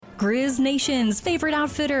Grizz Nation's favorite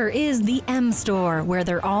outfitter is the M Store, where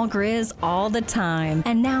they're all Grizz all the time.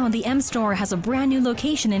 And now the M Store has a brand new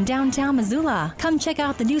location in downtown Missoula. Come check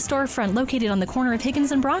out the new storefront located on the corner of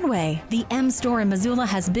Higgins and Broadway. The M Store in Missoula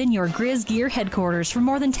has been your Grizz gear headquarters for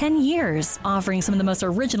more than 10 years, offering some of the most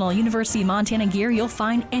original University of Montana gear you'll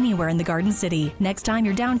find anywhere in the Garden City. Next time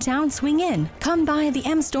you're downtown, swing in. Come by the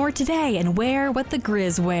M Store today and wear what the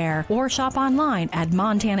Grizz wear, or shop online at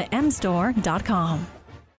montanamstore.com.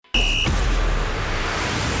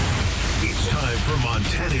 It's time for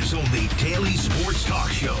Montana's only daily sports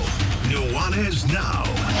talk show, Nuanez Now.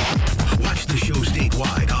 Watch the show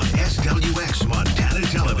statewide on SWX Montana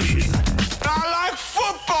Television. I like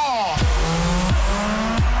football!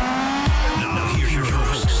 Now here's your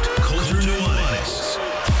host, Coulter Nuanez.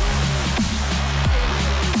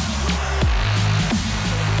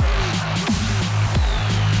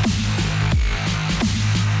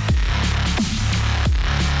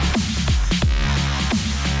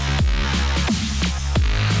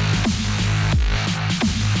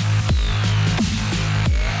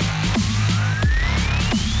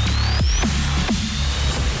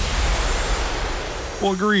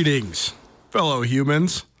 Well, greetings, fellow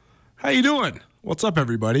humans. How you doing? What's up,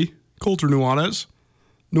 everybody? Coulter Nuanez.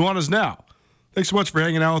 Nuanez Now. Thanks so much for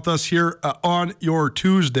hanging out with us here on your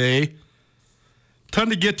Tuesday. Ton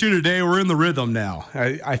to get to today. We're in the rhythm now.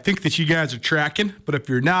 I think that you guys are tracking, but if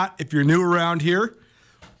you're not, if you're new around here,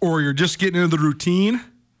 or you're just getting into the routine,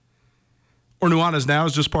 or Nuanez Now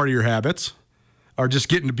is just part of your habits, or just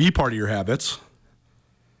getting to be part of your habits,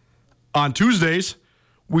 on Tuesdays,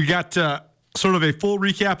 we got sort of a full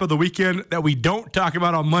recap of the weekend that we don't talk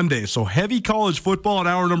about on Mondays. So heavy college football in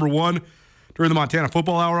hour number 1 during the Montana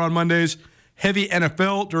Football Hour on Mondays. Heavy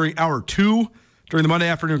NFL during hour 2 during the Monday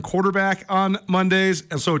afternoon quarterback on Mondays.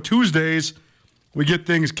 And so Tuesdays, we get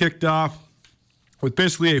things kicked off with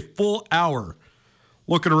basically a full hour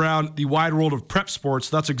looking around the wide world of prep sports.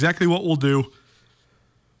 That's exactly what we'll do.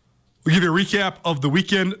 We'll give you a recap of the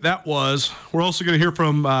weekend that was. We're also going to hear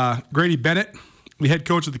from Grady Bennett, the head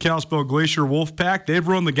coach of the Kalispell Glacier Wolfpack. They've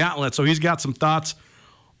run the gauntlet, so he's got some thoughts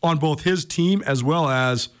on both his team as well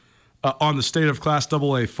as on the state of Class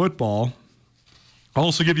AA football. I'll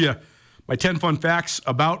also give you my 10 fun facts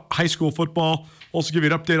about high school football. Also give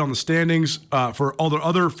you an update on the standings for all the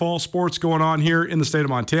other fall sports going on here in the state of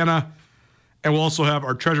Montana. And we'll also have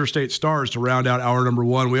our Treasure State Stars to round out hour number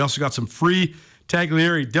 1. We also got some free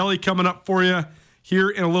Taglieri Deli coming up for you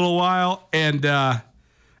here in a little while. And hour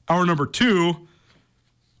number 2,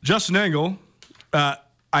 Justin Engel, I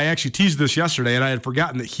actually teased this yesterday, and I had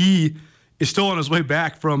forgotten that he is still on his way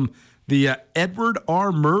back from the Edward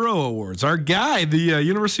R. Murrow Awards. Our guy, the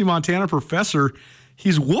University of Montana professor,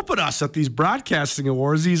 he's whooping us at these broadcasting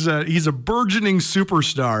awards. He's a burgeoning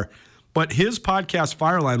superstar, but his podcast,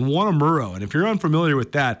 Fireline, won a Murrow. And if you're unfamiliar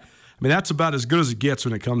with that, I mean, that's about as good as it gets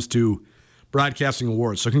when it comes to broadcasting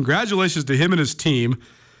awards. So congratulations to him and his team.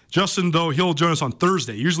 Justin, though, he'll join us on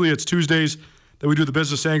Thursday. Usually it's Tuesdays that we do the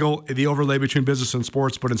business angle, the overlay between business and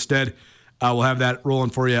sports, but instead we'll have that rolling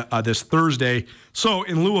for you this Thursday. So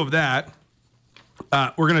in lieu of that,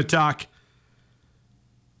 we're going to talk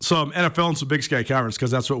some NFL and some Big Sky Conference because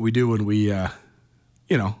that's what we do when we, when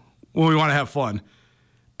we want to have fun.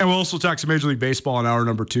 And we'll also talk some Major League Baseball in hour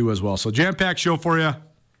number 2 as well. So jam-packed show for you.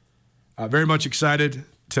 Very much excited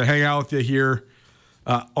to hang out with you here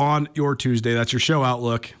on your Tuesday. That's your show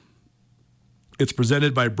outlook. It's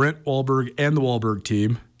presented by Brent Wahlberg and the Wahlberg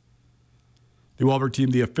team. The Wahlberg team,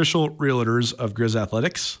 the official realtors of Grizz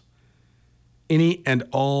Athletics. Any and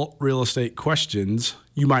all real estate questions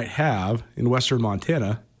you might have in Western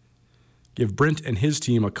Montana, give Brent and his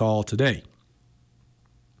team a call today.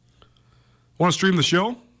 Want to stream the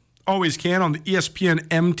show? Always can on the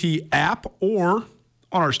ESPN MT app or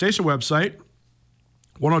on our station website,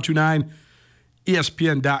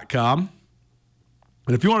 1029ESPN.com.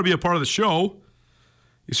 And if you want to be a part of the show,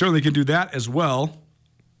 you certainly can do that as well.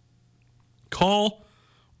 Call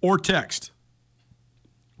or text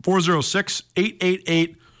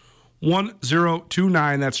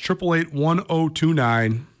 406-888-1029. That's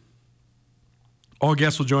 888-1029. All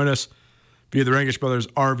guests will join us via the Rangish Brothers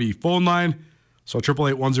RV phone line. So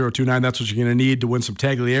 888-1029, that's what you're going to need to win some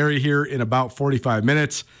Taglieri here in about 45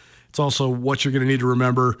 minutes. It's also what you're going to need to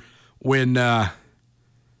remember when I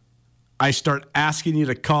start asking you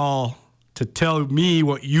to call to tell me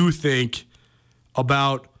what you think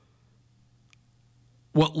about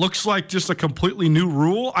what looks like just a completely new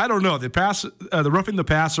rule. I don't know. The roughing the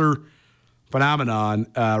passer phenomenon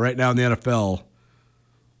right now in the NFL,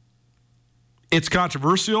 it's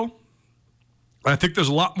controversial. I think there's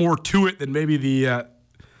a lot more to it than maybe the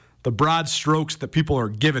the broad strokes that people are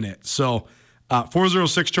giving it. So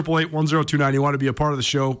 406-888-1029, you want to be a part of the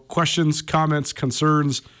show. Questions, comments,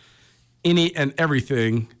 concerns, any and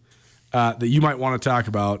everything that you might want to talk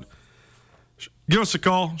about. Give us a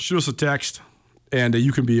call, shoot us a text, and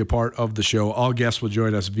you can be a part of the show. All guests will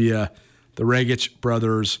join us via the Regich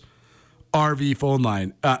Brothers RV phone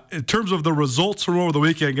line. In terms of the results from over the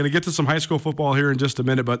weekend, going to get to some high school football here in just a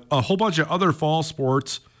minute, but a whole bunch of other fall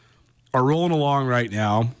sports are rolling along right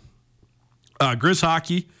now. Grizz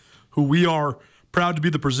hockey, who we are proud to be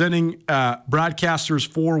the presenting broadcasters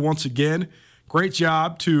for once again. Great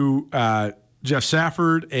job to Jeff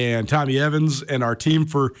Safford and Tommy Evans and our team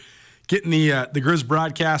for getting the Grizz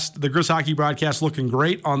broadcast, the Grizz hockey broadcast looking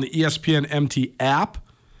great on the ESPN MT app,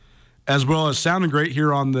 as well as sounding great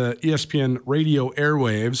here on the ESPN radio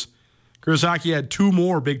airwaves. Grizz hockey had two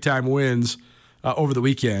more big-time wins over the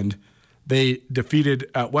weekend. They defeated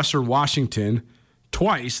Western Washington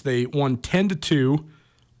twice. They won 10-2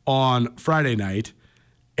 on Friday night,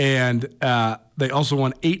 and they also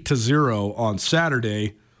won 8-0 on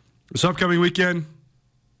Saturday. This upcoming weekend,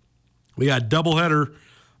 we got a doubleheader,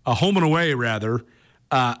 a home and away, rather.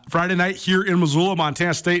 Friday night here in Missoula,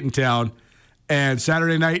 Montana State in town, and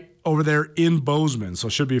Saturday night over there in Bozeman. So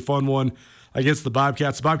it should be a fun one against the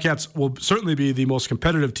Bobcats. The Bobcats will certainly be the most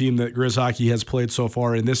competitive team that Grizz hockey has played so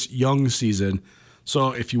far in this young season.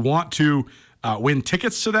 So if you want to win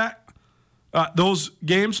tickets to that, those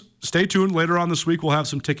games, stay tuned. Later on this week, we'll have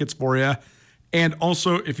some tickets for you. And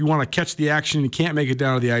also, if you want to catch the action and you can't make it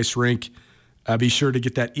down to the ice rink, be sure to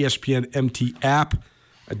get that ESPN MT app.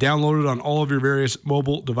 Download it on all of your various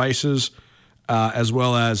mobile devices, as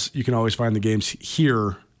well as you can always find the games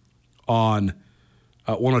here on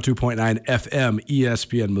 102.9 FM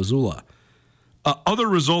ESPN Missoula. Other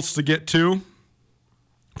results to get to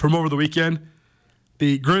from over the weekend.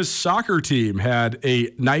 The Grizz soccer team had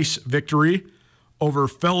a nice victory over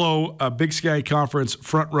fellow Big Sky Conference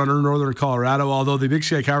frontrunner Northern Colorado, although the Big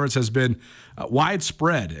Sky Conference has been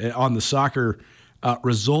widespread on the soccer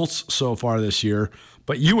results so far this year.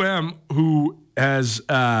 But UM, who has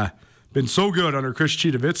been so good under Chris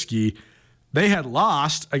Chitavitsky, they had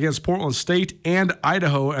lost against Portland State and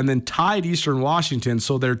Idaho and then tied Eastern Washington.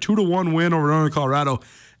 So their 2-1 win over Northern Colorado,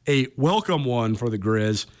 a welcome one for the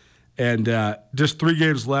Grizz. And just 3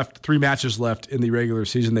 matches left in the regular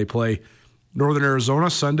season. They play Northern Arizona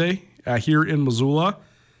Sunday here in Missoula.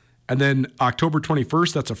 And then October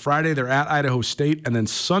 21st, that's a Friday, they're at Idaho State. And then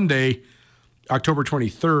Sunday, October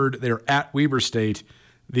 23rd, they're at Weber State.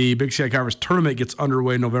 The Big Sky Conference tournament gets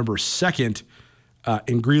underway November 2nd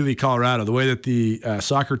in Greeley, Colorado. The way that the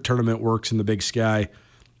soccer tournament works in the Big Sky,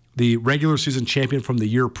 the regular season champion from the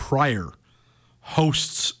year prior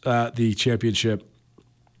hosts the championship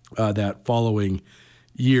that following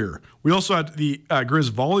year. We also had the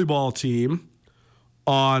Grizz volleyball team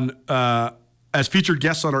on as featured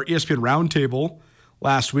guests on our ESPN Roundtable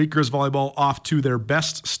last week. Grizz volleyball off to their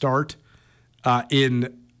best start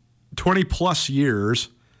in 20-plus years.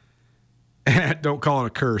 Don't call it a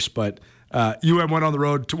curse, but UM went on the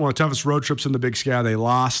road to one of the toughest road trips in the Big Sky. They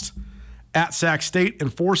lost at Sac State in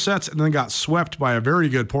 4 sets and then got swept by a very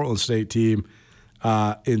good Portland State team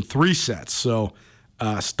in 3 sets. So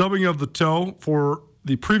stubbing of the toe for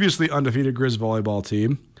the previously undefeated Grizz volleyball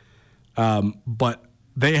team. But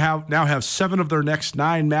they now have 7 of their next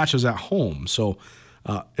 9 matches at home. So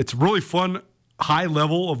it's really fun, high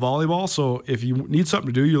level of volleyball. So if you need something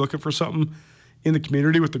to do, you're looking for something in the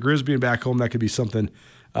community with the Grizz being back home, that could be something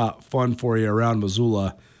fun for you around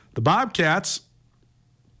Missoula. The Bobcats,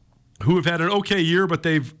 who have had an okay year, but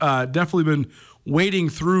they've definitely been wading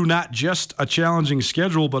through not just a challenging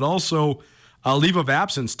schedule, but also a leave of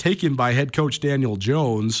absence taken by head coach Daniel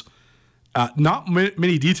Jones. Not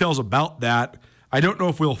many details about that. I don't know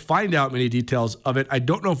if we'll find out many details of it. I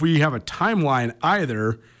don't know if we have a timeline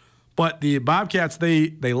either. But the Bobcats, they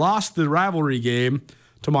lost the rivalry game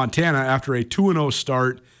to Montana after a 2-0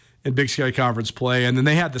 start in Big Sky Conference play, and then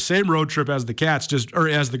they had the same road trip as the Cats, as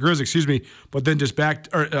the Grizz, but then just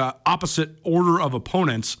opposite order of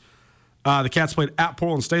opponents. The Cats played at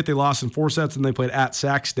Portland State. They lost in 4 sets, and they played at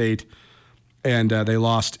Sac State, and they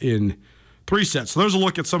lost in 3 sets. So there's a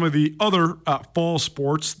look at some of the other fall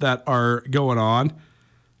sports that are going on.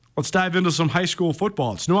 Let's dive into some high school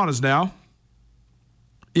football. It's Nuanez Now,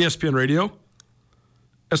 ESPN Radio,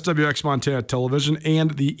 SWX Montana Television,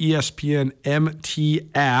 and the ESPN MT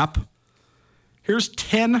app. Here's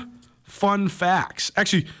 10 fun facts.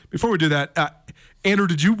 Actually, before we do that, Andrew,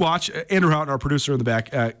 did you watch Andrew Houghton, our producer in the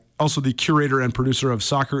back, also the curator and producer of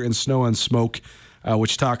Soccer in Snow and Smoke,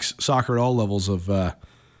 which talks soccer at all levels of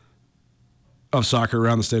of soccer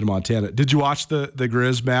around the state of Montana. Did you watch the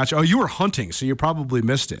Grizz match? Oh, you were hunting, so you probably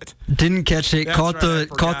missed it. Didn't catch it. That's caught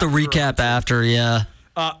right, the recap after. Yeah.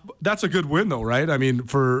 That's a good win, though, right? I mean,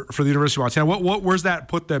 for the University of Montana, where's that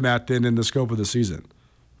put them at then in the scope of the season?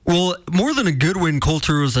 Well, more than a good win,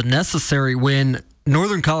 Coulter, was a necessary win.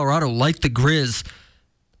 Northern Colorado, like the Grizz,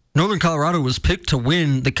 Northern Colorado was picked to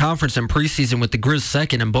win the conference in preseason with the Grizz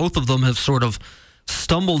second, and both of them have sort of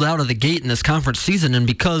stumbled out of the gate in this conference season. And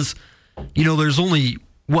because, there's only,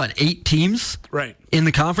 8 teams in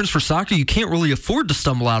the conference for soccer, you can't really afford to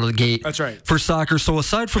stumble out of the gate. That's right. For soccer. So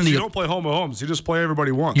aside from you don't play home of homes, you just play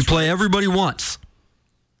everybody once. You play everybody once.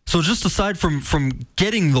 So just aside from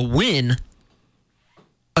getting the win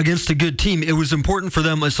against a good team, it was important for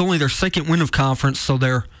them. It's only their second win of conference, so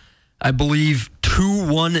they're, I believe,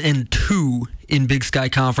 2-1-2 in Big Sky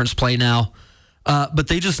Conference play now. But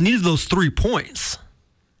they just needed those 3 points.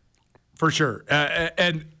 For sure.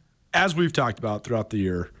 And as we've talked about throughout the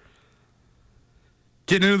year,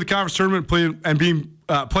 getting into the conference tournament,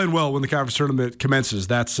 playing well when the conference tournament commences,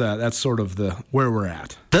 that's sort of where we're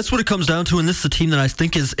at. That's what it comes down to, and this is a team that I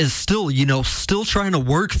think is still trying to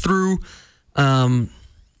work through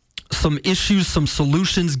some issues, some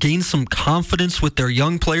solutions, gain some confidence with their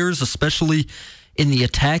young players, especially in the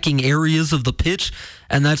attacking areas of the pitch.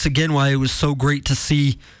 And that's, again, why it was so great to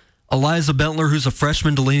see Eliza Bentler, who's a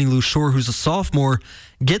freshman, Delaney Lushore, who's a sophomore,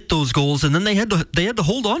 get those goals. And then they had to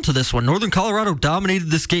hold on to this one. Northern Colorado dominated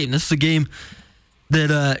this game. This is a game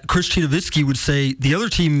that Chris Chidovitsky would say the other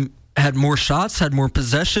team had more shots, had more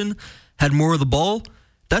possession, had more of the ball.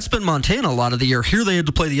 That's been Montana a lot of the year. Here they had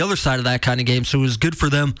to play the other side of that kind of game, so it was good for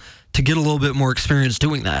them to get a little bit more experience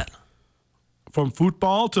doing that. From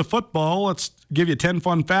football to football, let's give you 10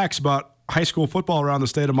 fun facts about high school football around the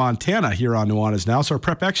state of Montana here on Nuanez Now. So our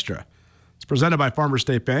Prep Extra. It's presented by Farmers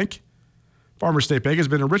State Bank. Farmers State Bank has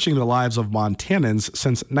been enriching the lives of Montanans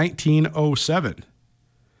since 1907.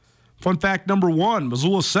 Fun fact number 1,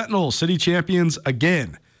 Missoula Sentinels, city champions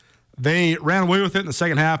again. They ran away with it in the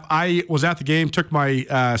second half. I was at the game, took my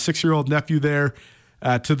 6-year-old nephew there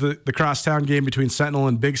to the crosstown game between Sentinel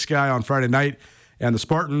and Big Sky on Friday night, and the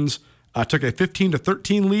Spartans took a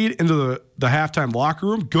 15-13 lead into the halftime locker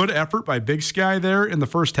room. Good effort by Big Sky there in the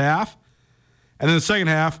first half. And then the second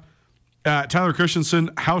half, Tyler Christensen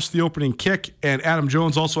housed the opening kick, and Adam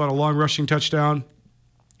Jones also had a long rushing touchdown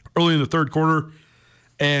early in the third quarter.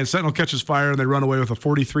 And Sentinel catches fire, and they run away with a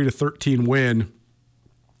 43-13 win.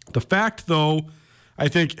 The fact, though, I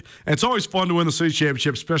think, and it's always fun to win the city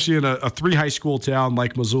championship, especially in a 3 high school town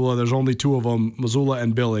like Missoula. There's only 2 of them, Missoula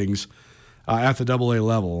and Billings, at the AA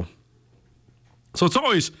level. So it's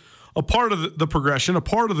always a part of the progression, a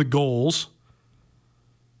part of the goals.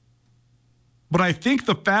 But I think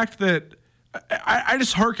the fact that I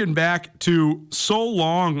just hearken back to so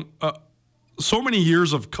long, so many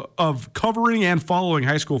years of covering and following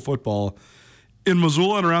high school football in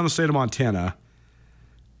Missoula and around the state of Montana.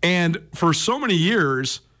 And for so many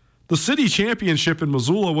years, the city championship in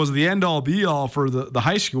Missoula was the end-all, be-all for the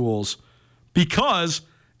high schools because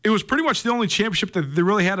it was pretty much the only championship that they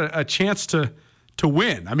really had a chance to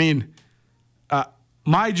win. I mean,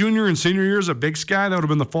 my junior and senior years at Big Sky, that would have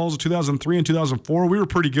been the falls of 2003 and 2004. We were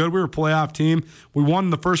pretty good. We were a playoff team. We won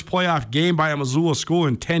the first playoff game by a Missoula school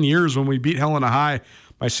in 10 years when we beat Helena High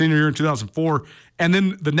my senior year in 2004. And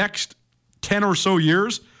then the next 10 or so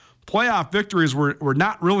years, playoff victories were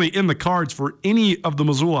not really in the cards for any of the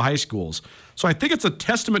Missoula high schools. So I think it's a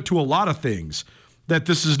testament to a lot of things that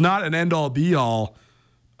this is not an end-all, be-all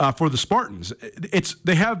for the Spartans.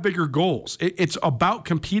 They have bigger goals. It's about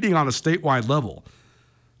competing on a statewide level.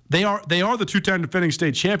 They are the 2-time defending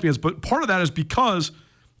state champions, but part of that is because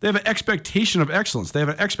they have an expectation of excellence. They have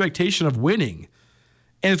an expectation of winning.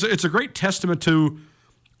 And it's a great testament to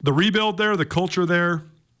the rebuild there, the culture there.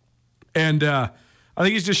 And I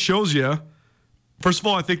think it just shows you, first of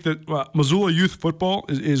all, I think that Missoula youth football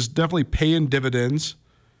is definitely paying dividends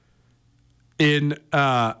in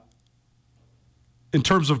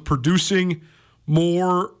terms of producing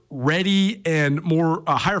more ready and more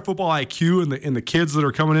higher football IQ in the kids that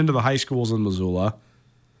are coming into the high schools in Missoula.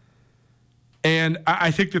 And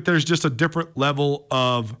I think that there's just a different level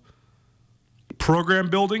of program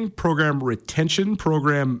building, program retention,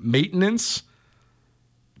 program maintenance,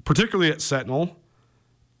 particularly at Sentinel.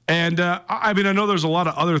 And I know there's a lot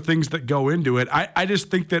of other things that go into it. I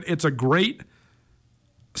just think that it's a great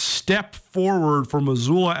step forward for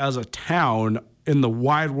Missoula as a town in the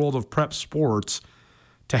wide world of prep sports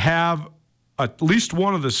to have at least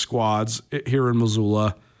one of the squads here in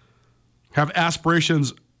Missoula have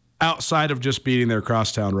aspirations outside of just beating their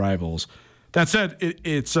crosstown rivals. That said,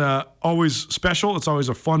 it's always special. It's always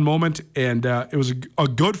a fun moment, and it was a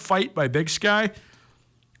good fight by Big Sky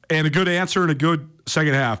and a good answer and a good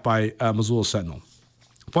second half by Missoula Sentinel.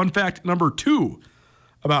 Fun fact number 2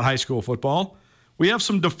 about high school football. We have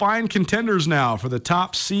some defined contenders now for the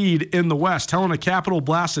top seed in the West. Helena Capital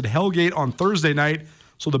blasted Hellgate on Thursday night,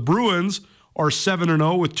 so the Bruins are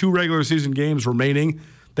 7-0 with 2 regular season games remaining.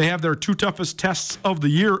 They have their 2 toughest tests of the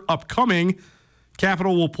year upcoming.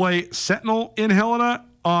 Capital will play Sentinel in Helena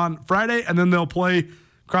on Friday, and then they'll play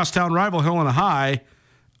crosstown rival Helena High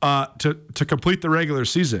to complete the regular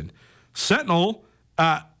season. Sentinel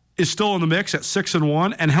is still in the mix at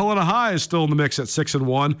 6-1, and Helena High is still in the mix at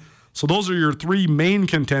 6-1. So those are your 3 main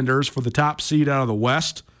contenders for the top seed out of the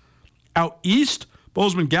West. Out east,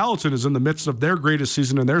 Bozeman Gallatin is in the midst of their greatest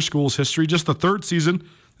season in their school's history, just the 3rd season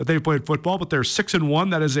that they've played football, but they're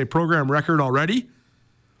 6-1. That is a program record already.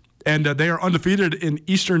 And they are undefeated in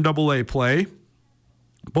Eastern AA play.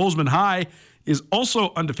 Bozeman High is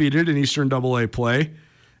also undefeated in Eastern AA play.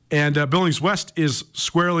 And Billings West is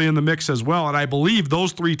squarely in the mix as well. And I believe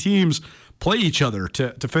those 3 teams play each other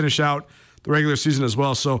to finish out the regular season as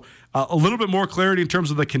well. So a little bit more clarity in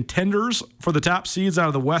terms of the contenders for the top seeds out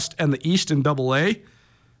of the West and the East in AA.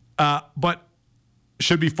 But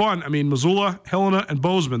should be fun. I mean, Missoula, Helena, and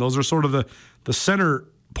Bozeman, those are sort of the center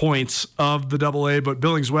points of the AA, but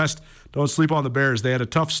Billings West, don't sleep on the Bears. They had a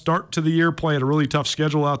tough start to the year, playing a really tough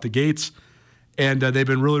schedule out the gates, and they've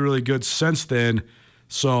been really, really good since then.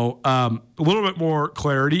 So a little bit more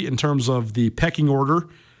clarity in terms of the pecking order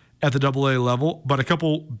at the AA level, but a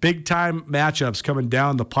couple big-time matchups coming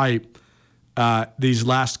down the pipe these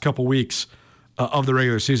last couple weeks of the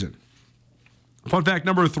regular season. Fun fact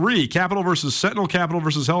number 3, Capital versus Sentinel, Capital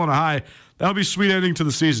versus Helena High. That'll be a sweet ending to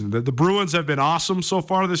the season. The Bruins have been awesome so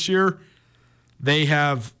far this year. They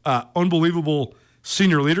have unbelievable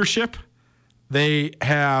senior leadership. They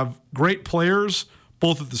have great players,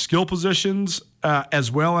 both at the skill positions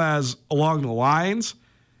as well as along the lines.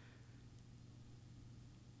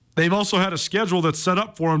 They've also had a schedule that's set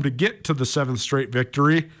up for them to get to the 7th straight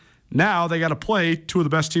victory. Now they got to play 2 of the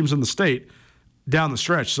best teams in the state down the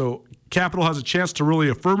stretch. So Capital has a chance to really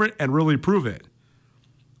affirm it and really prove it.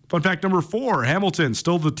 Fun fact number 4, Hamilton,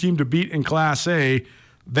 still the team to beat in Class A.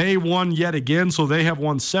 They won yet again, so they have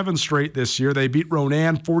won 7 straight this year. They beat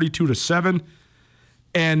Ronan 42-7.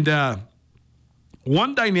 And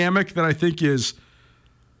one dynamic that I think is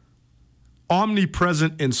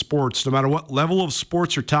omnipresent in sports, no matter what level of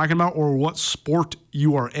sports you're talking about or what sport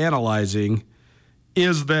you are analyzing,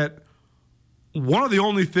 is that one of the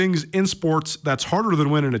only things in sports that's harder than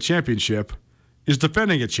winning a championship is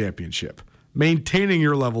defending a championship, maintaining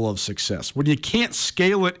your level of success. When you can't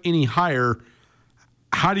scale it any higher,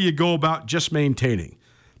 how do you go about just maintaining?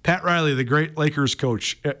 Pat Riley, the great Lakers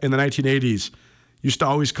coach in the 1980s, used to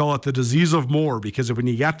always call it the disease of more, because when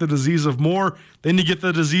you got the disease of more, then you get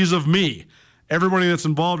the disease of me. Everybody that's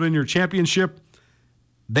involved in your championship,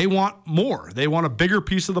 they want more. They want a bigger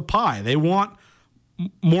piece of the pie. They want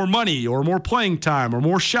more money or more playing time or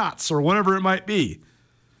more shots or whatever it might be.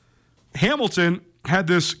 Hamilton had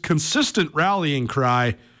this consistent rallying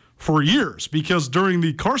cry for years because during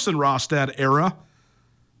the Carson Rostad era,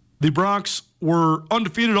 the Bronx were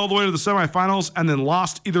undefeated all the way to the semifinals and then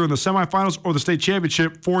lost either in the semifinals or the state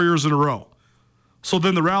championship 4 years in a row. So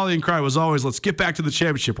then the rallying cry was always, let's get back to the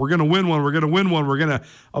championship. We're going to win one. We're going to win one. We're going to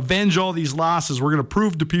avenge all these losses. We're going to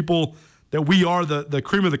prove to people that we are the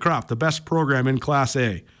cream of the crop, the best program in Class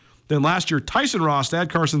A. Then last year, Tyson Rostad,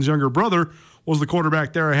 Carson's younger brother, was the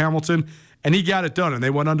quarterback there at Hamilton, and he got it done. And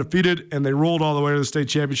they went undefeated, and they rolled all the way to the state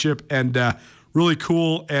championship. And really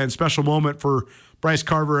cool and special moment for Bryce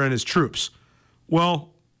Carver and his troops.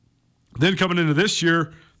 Well, then coming into this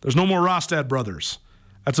year, there's no more Rostad brothers.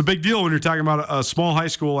 That's a big deal when you're talking about a small high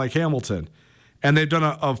school like Hamilton. And they've done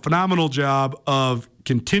a phenomenal job of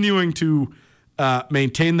continuing to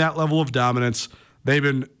maintain that level of dominance. They've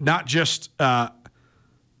been not just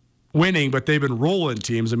winning, but they've been rolling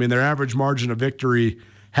teams. I mean, their average margin of victory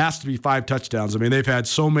has to be 5 touchdowns. I mean, they've had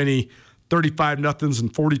so many 35-0s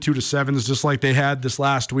and 42-7s, just like they had this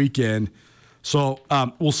last weekend. So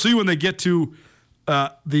we'll see when they get to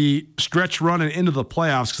the stretch run and into the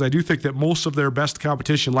playoffs, because I do think that most of their best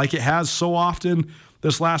competition, like it has so often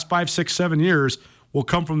this last 5, 6, 7 years, will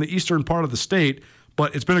come from the eastern part of the state.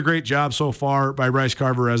 But it's been a great job so far by Bryce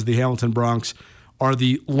Carver, as the Hamilton Bronx are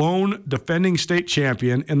the lone defending state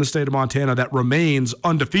champion in the state of Montana that remains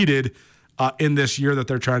undefeated in this year that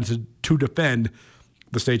they're trying to defend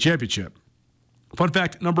the state championship. Fun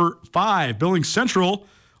fact number 5, Billings Central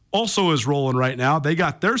also is rolling right now. They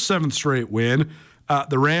got their 7th straight win.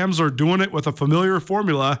 The Rams are doing it with a familiar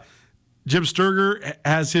formula. Jim Sturger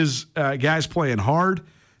has his guys playing hard.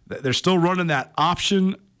 They're still running that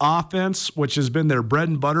option offense, which has been their bread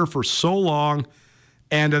and butter for so long.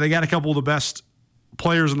 And they got a couple of the best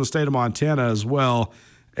players in the state of Montana as well.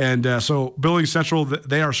 And so Billings Central,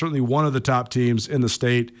 they are certainly one of the top teams in the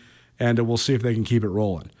state, and we'll see if they can keep it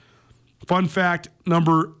rolling. Fun fact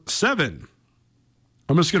number 7.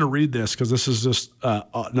 I'm just going to read this because this is just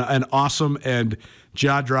an awesome and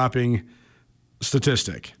jaw-dropping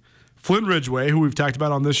statistic. Flynn Ridgway, who we've talked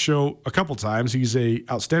about on this show a couple times, he's an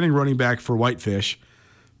outstanding running back for Whitefish.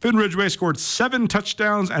 Flynn Ridgway scored 7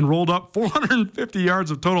 touchdowns and rolled up 450 yards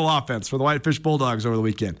of total offense for the Whitefish Bulldogs over the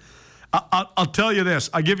weekend. I'll tell you this.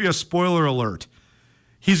 I'll give you a spoiler alert.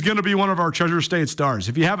 He's going to be one of our Treasure State stars.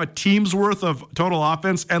 If you have a team's worth of total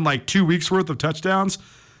offense and like 2 weeks' worth of touchdowns,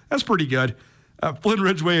 that's pretty good. Flynn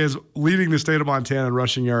Ridgway is leading the state of Montana in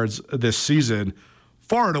rushing yards this season,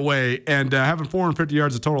 far and away, and having 450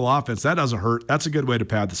 yards of total offense, that doesn't hurt. That's a good way to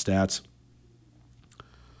pad the stats.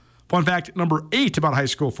 Fun fact number 8 about high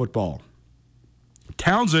school football.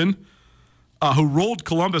 Townsend, who rolled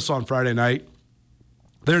Columbus on Friday night,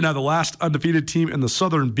 they're now the last undefeated team in the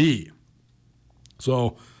Southern B.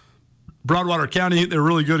 So Broadwater County, they were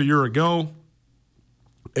really good a year ago,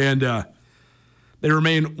 and they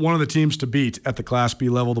remain one of the teams to beat at the Class B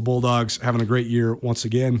level. The Bulldogs having a great year once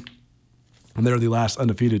again, and they're the last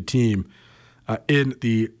undefeated team in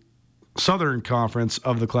the Southern Conference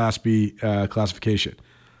of the Class B classification.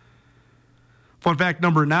 Fun fact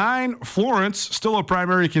number 9, Florence, still a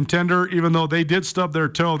primary contender, even though they did stub their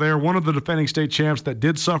toe. They are one of the defending state champs that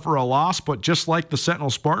did suffer a loss, but just like the Sentinel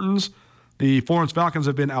Spartans, the Florence Falcons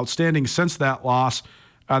have been outstanding since that loss.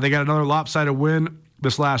 They got another lopsided win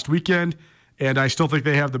this last weekend, and I still think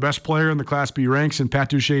they have the best player in the Class B ranks in Pat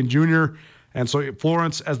Duchesne Jr., and so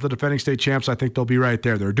Florence, as the defending state champs, I think they'll be right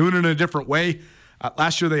there. They're doing it in a different way.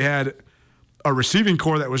 Last year they had a receiving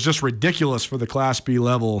core that was just ridiculous for the Class B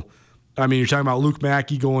level. I mean, you're talking about Luke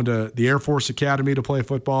Mackey going to the Air Force Academy to play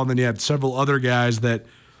football, and then you had several other guys that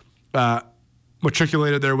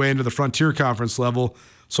matriculated their way into the Frontier Conference level.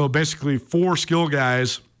 So basically 4 skill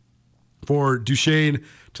guys for Duchesne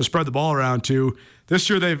to spread the ball around to. This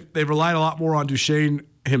year they've relied a lot more on Duchesne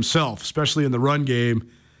himself, especially in the run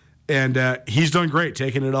game, and he's done great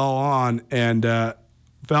taking it all on. And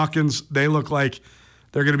Falcons, they look like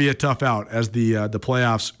they're going to be a tough out as the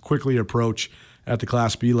playoffs quickly approach at the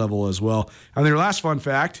Class B level as well. And their last fun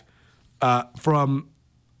fact from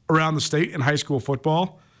around the state in high school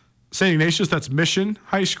football, St. Ignatius, that's Mission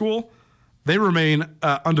High School, they remain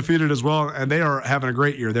undefeated as well, and they are having a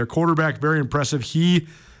great year. Their quarterback, very impressive. He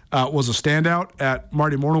was a standout at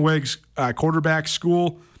Marty Morneweg's quarterback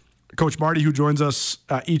school. Coach Marty, who joins us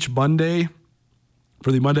each Monday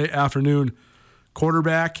for the Monday afternoon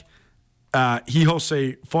quarterback, he hosts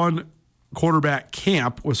a fun quarterback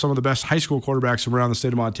camp with some of the best high school quarterbacks from around the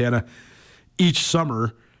state of Montana each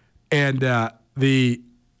summer, and the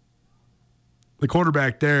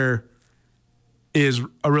quarterback there is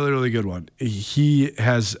a really, really good one. He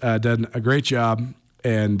has done a great job,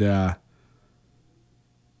 and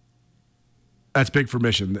that's big for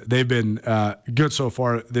Mission. They've been good so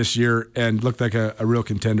far this year and look like a real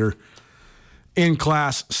contender in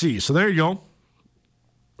Class C. So there you go.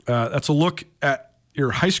 That's a look at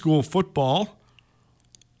your high school football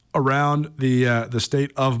around the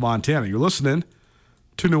state of Montana. You're listening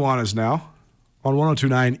to Nuanez Now on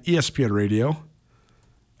 102.9 ESPN Radio,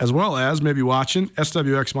 as well as maybe watching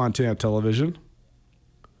SWX Montana Television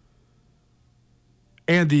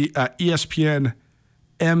and the ESPN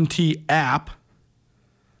MT app.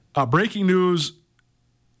 Breaking news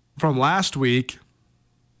from last week,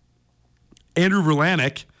 Andrew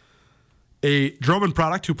Verlanek, a Drummond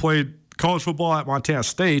product who played college football at Montana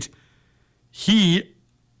State, he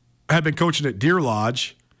had been coaching at Deer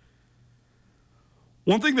Lodge.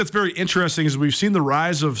 One thing that's very interesting is we've seen the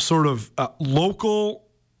rise of sort of local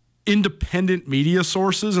independent media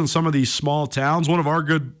sources in some of these small towns. One of our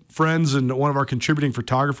good friends and one of our contributing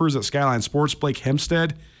photographers at Skyline Sports, Blake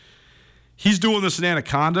Hempstead, he's doing this in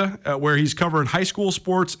Anaconda where he's covering high school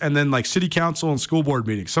sports and then like city council and school board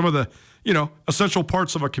meetings, some of the, essential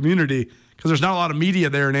parts of a community, because there's not a lot of media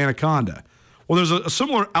there in Anaconda. Well, there's a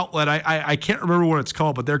similar outlet. I can't remember what it's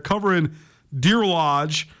called, but they're covering Deer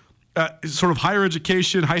Lodge, sort of higher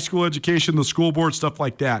education, high school education, the school board, stuff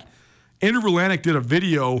like that. Andrew Verlanek did a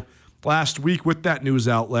video last week with that news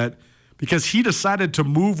outlet because he decided to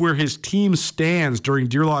move where his team stands during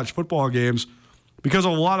Deer Lodge football games because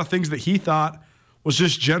of a lot of things that he thought was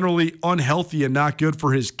just generally unhealthy and not good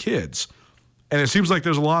for his kids. And it seems like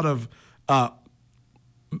there's a lot of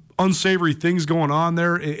unsavory things going on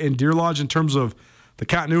there in Deer Lodge in terms of the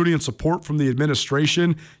continuity and support from the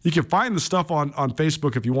administration. You can find the stuff on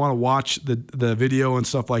Facebook if you want to watch the video and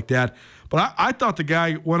stuff like that. But I thought the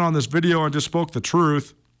guy went on this video and just spoke the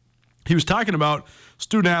truth. He was talking about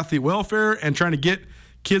student-athlete welfare and trying to get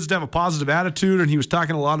kids to have a positive attitude, and he was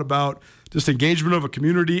talking a lot about just engagement of a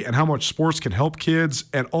community and how much sports can help kids,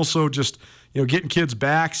 and also just getting kids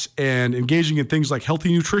backs and engaging in things like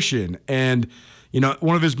healthy nutrition. And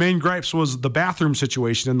one of his main gripes was the bathroom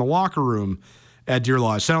situation in the locker room at Deer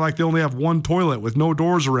Lodge. It sounded like they only have one toilet with no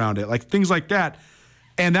doors around it, like things like that.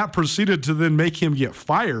 And that proceeded to then make him get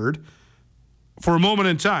fired for a moment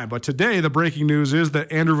in time. But today, the breaking news is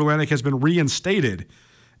that Andrew Verlanek has been reinstated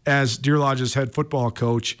as Deer Lodge's head football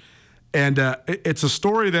coach. And it's a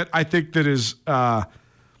story that I think that is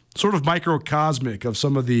sort of microcosmic of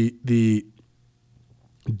some of the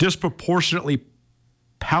disproportionately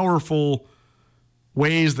powerful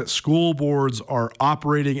ways that school boards are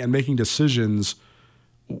operating and making decisions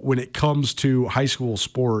when it comes to high school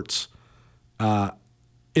sports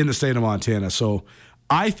in the state of Montana. So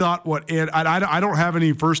I thought I don't have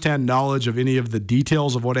any firsthand knowledge of any of the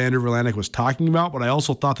details of what Andrew Verlanek was talking about, but I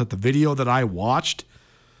also thought that the video that I watched,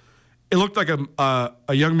 it looked like a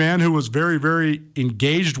young man who was very, very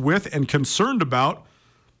engaged with and concerned about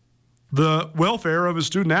the welfare of his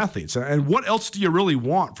student athletes. And what else do you really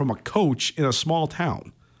want from a coach in a small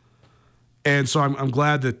town? And so I'm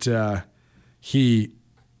glad that he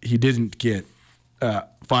didn't get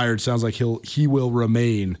fired. Sounds like he will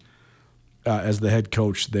remain as the head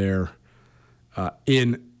coach there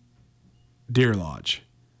in Deer Lodge.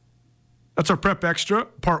 That's our Prep Extra,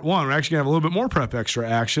 part one. We're actually going to have a little bit more Prep Extra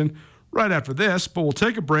action right after this, but we'll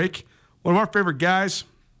take a break. One of our favorite guys,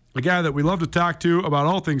 a guy that we love to talk to about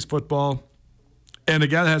all things football, and a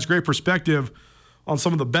guy that has great perspective on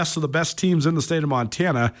some of the best teams in the state of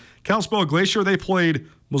Montana. Kalispell Glacier, they played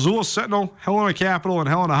Missoula Sentinel, Helena Capital, and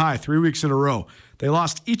Helena High 3 weeks in a row. They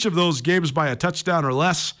lost each of those games by a touchdown or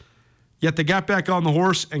less, yet they got back on the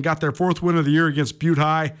horse and got their fourth win of the year against Butte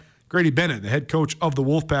High. Grady Bennett, the head coach of the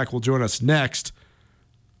Wolfpack, will join us next.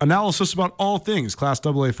 Analysis about all things Class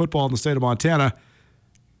AA football in the state of Montana.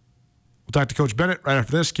 We'll talk to Coach Bennett right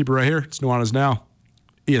after this. Keep it right here. It's Nuanez Now,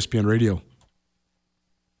 ESPN Radio.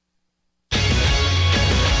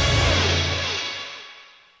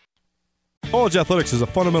 College athletics is a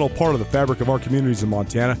fundamental part of the fabric of our communities in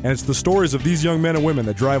Montana, and it's the stories of these young men and women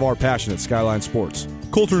that drive our passion at Skyline Sports.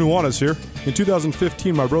 Colter Nuanez here. In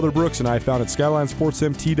 2015, my brother Brooks and I founded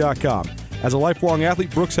SkylineSportsMT.com. As a lifelong athlete,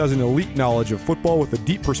 Brooks has an elite knowledge of football with a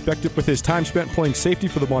deep perspective with his time spent playing safety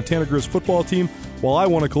for the Montana Grizz football team, while I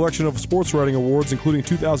won a collection of sports writing awards, including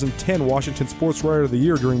 2010 Washington Sports Writer of the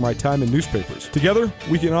Year during my time in newspapers. Together,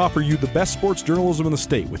 we can offer you the best sports journalism in the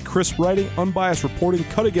state with crisp writing, unbiased reporting,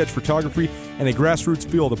 cutting-edge photography, and a grassroots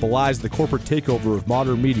feel that belies the corporate takeover of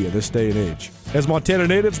modern media this day and age. As Montana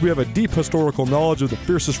natives, we have a deep historical knowledge of the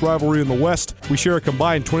fiercest rivalry in the West. We share a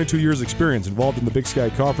combined 22 years experience involved in the Big Sky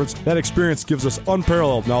Conference. That experience gives us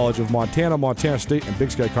unparalleled knowledge of Montana, Montana State, and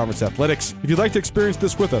Big Sky Conference athletics. If you'd like to experience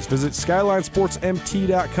this with us, visit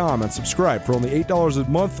SkylineSportsMT.com and subscribe for only $8 a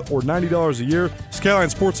month or $90 a year.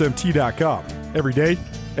 SkylineSportsMT.com. Every day,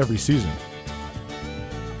 every season.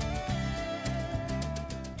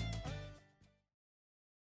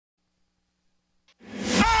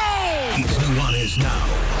 It's Nuanez Now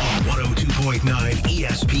on 102.9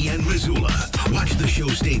 ESPN Missoula. Watch the show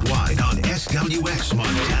statewide on SWX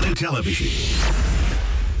Montana Television.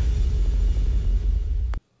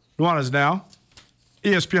 Nuanez Now,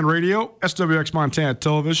 ESPN Radio, SWX Montana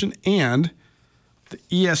Television, and the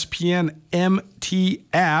ESPN MT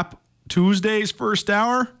app. Tuesdays, first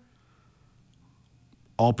hour,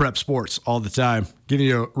 all prep sports all the time. Giving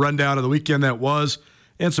you a rundown of the weekend that was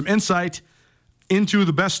and some insight into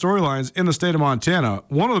the best storylines in the state of Montana.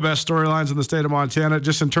 One of the best storylines in the state of Montana,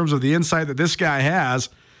 just in terms of the insight that this guy has,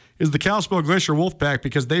 is the Kalispell Glacier Wolfpack,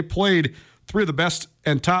 because they played three of the best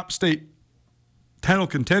and top state title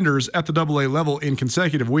contenders at the AA level in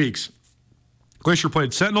consecutive weeks. Glacier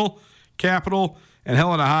played Sentinel, Capital, and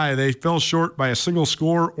Helena High. They fell short by a single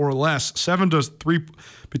score or less,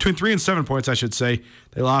 between 3 and 7 points, I should say.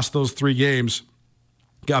 They lost those three games.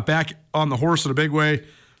 Got back on the horse in a big way,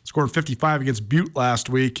 scored 55 against Butte last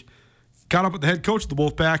week. Caught up with the head coach of the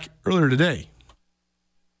Wolfpack earlier today.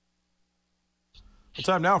 It's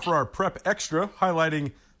time now for our Prep Extra,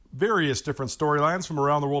 highlighting various different storylines from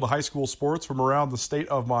around the world of high school sports from around the state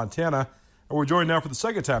of Montana. And we're joined now for the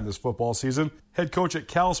second time this football season head coach at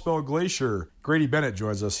Kalispell Glacier. Grady Bennett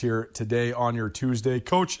joins us here today on your Tuesday.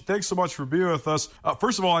 Coach, thanks so much for being with us.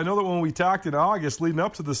 First of all, I know that when we talked in August leading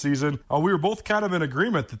up to the season, we were both kind of in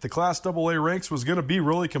agreement that the Class AA ranks was going to be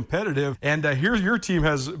really competitive. And here your team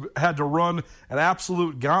has had to run an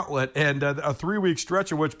absolute gauntlet and a 3-week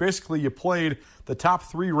stretch in which basically you played the top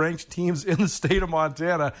 3 ranked teams in the state of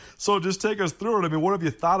Montana. So just take us through it. I mean, what have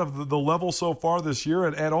you thought of the level so far this year?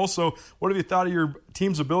 And also, what have you thought of your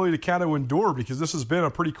team's ability to kind of endure? Because this has been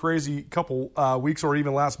a pretty crazy couple weeks or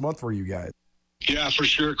even last month for you guys. Yeah, for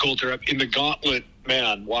sure, Coulter. In the gauntlet,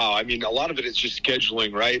 man, wow. I mean, a lot of it is just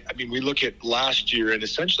scheduling, right? I mean, we look at last year, and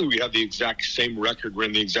essentially we have the exact same record. We're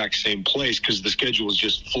in the exact same place because the schedule was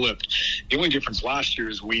just flipped. The only difference last year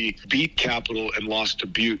is we beat Capital and lost to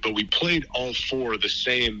Butte, but we played all 4 the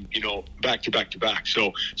same, back to back to back.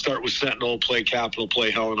 So start with Sentinel, play Capital, play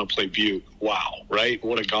Helena, play Butte. Wow, right?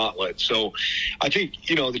 What a gauntlet. So I think,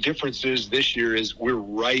 the difference is this year is we're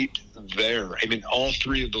right there. I mean, all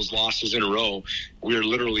 3 of those losses in a row, we're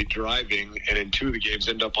literally driving, and in 2 of the games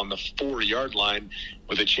end up on the 4-yard line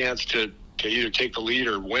with a chance to either take the lead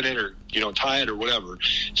or win it or, tie it or whatever.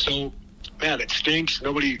 So, man, it stinks.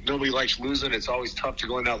 Nobody likes losing. It's always tough to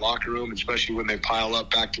go in that locker room, especially when they pile up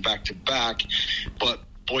back to back to back. But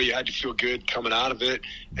boy, you had to feel good coming out of it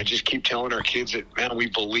and just keep telling our kids that, man, we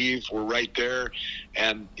believe we're right there.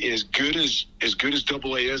 And as good as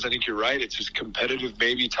AA is, I think you're right. It's as competitive,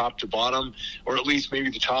 maybe top to bottom, or at least maybe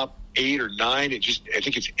the top 8 or 9. I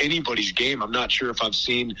think it's anybody's game. I'm not sure if I've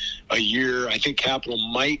seen a year. I think Capital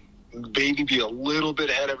might maybe be a little bit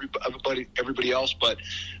ahead of everybody else, but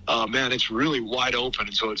man, it's really wide open,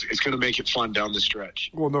 and so it's going to make it fun down the stretch.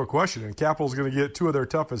 Well, no question. And Capital's going to get 2 of their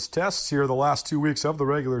toughest tests here the last 2 weeks of the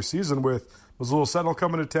regular season, with Missoula Sentinel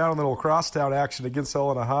coming to town and then a little crosstown action against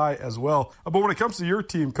Helena High as well. But when it comes to your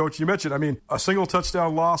team, Coach, you mentioned, a single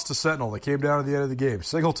touchdown loss to Sentinel that came down at the end of the game.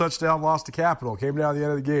 Single touchdown loss to Capital came down at the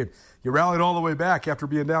end of the game. You rallied all the way back after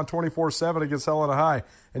being down 24-7 against Helena High,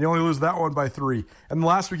 and you only lose that one by 3. And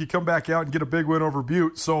last week you come back out and get a big win over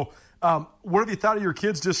Butte. So what have you thought of your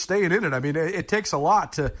kids just staying in it? I mean, it takes a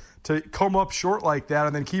lot to come up short like that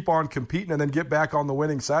and then keep on competing and then get back on the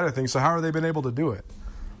winning side of things. So how have they been able to do it?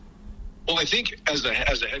 Well, I think as a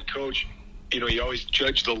head coach, you always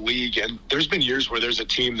judge the league, and there's been years where there's a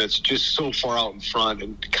team that's just so far out in front,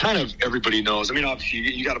 and kind of everybody knows. I mean, obviously,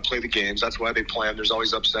 you got to play the games. That's why they play them. There's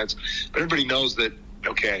always upsets. But everybody knows that,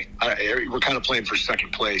 okay, we're kind of playing for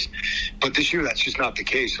second place. But this year, that's just not the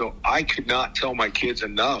case. So I could not tell my kids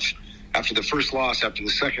enough after the first loss, after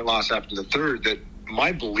the second loss, after the third, that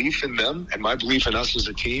my belief in them and my belief in us as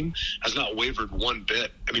a team has not wavered one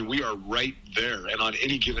bit. I mean, we are right there, and on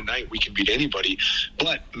any given night, we can beat anybody.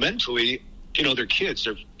 But mentally, they're kids.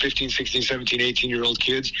 They're 15, 16, 17, 18-year-old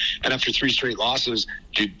kids, and after 3 straight losses,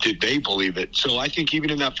 did they believe it? So I think even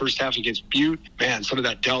in that first half against Butte, man, some of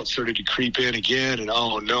that doubt started to creep in again, and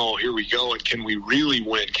oh no, here we go, and can we really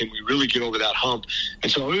win? Can we really get over that hump?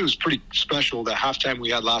 And so it was pretty special, the halftime we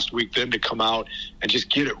had last week, then to come out and just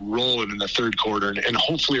get it rolling in the third quarter, and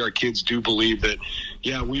hopefully our kids do believe that,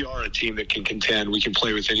 yeah, we are a team that can contend, we can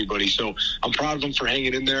play with anybody. So I'm proud of them for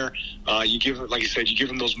hanging in there. You give them, like I said, you give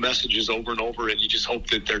them those messages over and over, and you just hope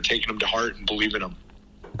that they're taking them to heart and believe in them.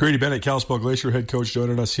 Grady Bennett, Kalispell Glacier head coach,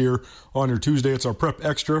 joining us here on your Tuesday. It's our Prep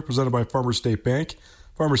Extra presented by Farmers State Bank.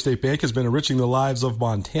 Farmers State Bank has been enriching the lives of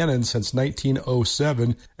Montanans since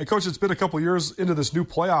 1907. And, Coach, it's been a couple years into this new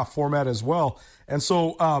playoff format as well. And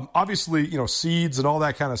so, obviously, seeds and all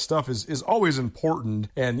that kind of stuff is always important,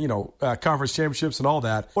 and, conference championships and all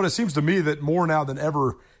that. But it seems to me that more now than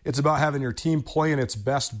ever, it's about having your team playing its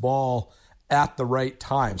best ball at the right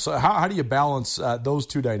time. So how do you balance those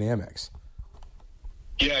two dynamics?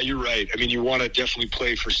 Yeah, you're right. I mean, you want to definitely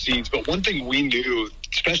play for seeds. But one thing we knew,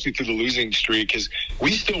 especially through the losing streak, is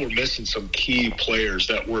we still were missing some key players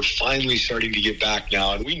that we're finally starting to get back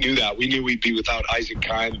now. And we knew that. We knew we'd be without Isaac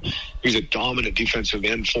Kime, who's a dominant defensive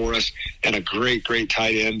end for us and a great, great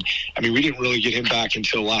tight end. I mean, we didn't really get him back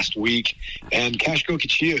until last week. And Cash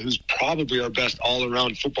Gokachia, who's probably our best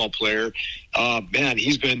all-around football player, man,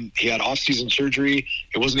 he had off-season surgery.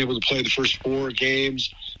 He wasn't able to play the first 4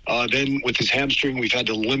 games. Then with his hamstring, we've had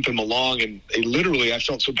to limp him along. And I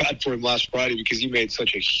felt so bad for him last Friday because he made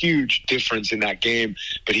such a huge difference in that game.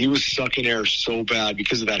 But he was sucking air so bad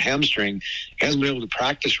because of that hamstring. He hasn't been able to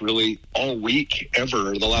practice really all week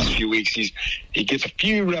ever the last few weeks. He gets a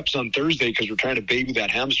few reps on Thursday because we're trying to baby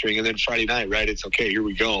that hamstring. And then Friday night, right, it's okay, here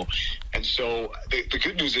we go. And so the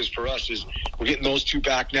good news is for us is we're getting those 2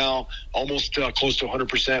 back now, almost close to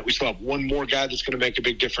 100%. We still have one more guy that's going to make a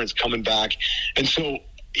big difference coming back. And so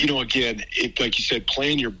again, like you said,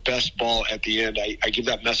 playing your best ball at the end. I give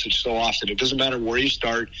that message so often. It doesn't matter where you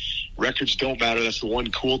start. Records don't matter. That's the one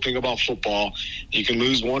cool thing about football. You can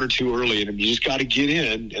lose one or two early, and you just got to get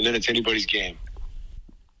in, and then it's anybody's game.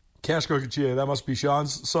 Cash Kokachia, that must be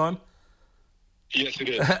Sean's son? Yes, it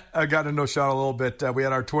is. I got to know Sean a little bit. We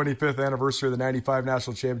had our 25th anniversary of the 95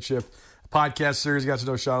 National Championship podcast series. Got to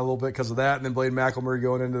know Sean a little bit because of that. And then Blaine McElmurray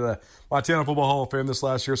going into the Montana Football Hall of Fame this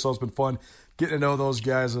last year. So it's been fun getting to know those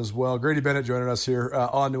guys as well. Grady Bennett joining us here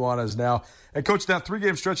on Nuanez Now. And, Coach, that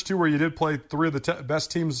 3-game stretch, too, where you did play three of the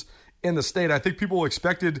best teams in the state, I think people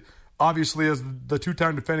expected, obviously, as the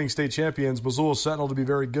two-time defending state champions, Missoula Sentinel to be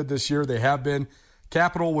very good this year. They have been.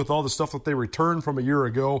 Capital, with all the stuff that they returned from a year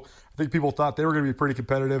ago, I think people thought they were going to be pretty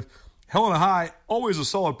competitive. Helena High, always a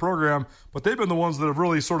solid program, but they've been the ones that have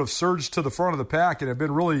really sort of surged to the front of the pack and have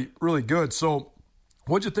been really, really good. So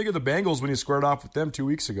what'd you think of the Bengals when you squared off with them 2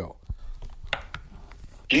 weeks ago?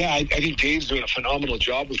 Yeah, I think Dave's doing a phenomenal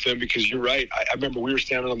job with them because you're right. I remember we were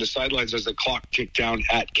standing on the sidelines as the clock ticked down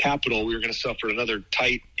at Capital. We were going to suffer another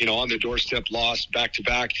tight, on the doorstep loss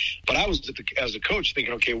back-to-back. But I was, as a coach,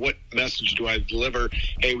 thinking, okay, what message do I deliver?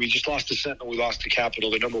 Hey, we just lost to Sentinel. We lost to Capital,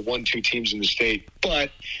 the number 1-2 teams in the state. But,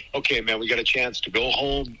 okay, man, we got a chance to go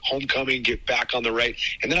home, homecoming, get back on the right.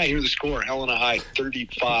 And then I hear the score, Helena High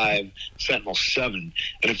 35, Sentinel 7.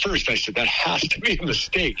 And at first I said, that has to be a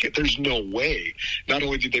mistake. There's no way. Not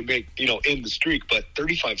only did they make, end the streak, but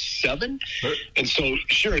 35-7? And so,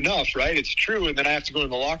 sure enough, right, it's true. And then I have to go in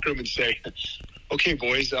the locker room and say, okay,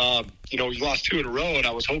 boys, we lost 2 in a row, and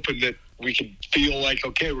I was hoping that we could feel like,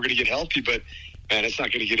 okay, we're going to get healthy, but, man, it's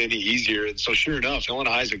not going to get any easier. And so, sure enough,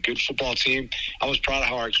 Helena High is a good football team. I was proud of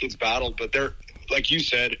how our kids battled, but they're, like you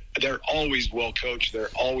said, they're always well coached. They're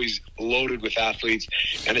always loaded with athletes,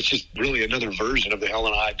 and it's just really another version of the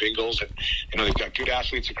Helena High Bengals. And they've got good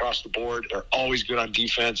athletes across the board. They're always good on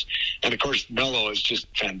defense, and of course, Mello is just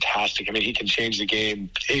fantastic. I mean, he can change the game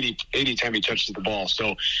any time he touches the ball.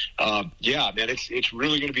 So, yeah, man, it's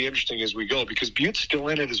really going to be interesting as we go because Butte's still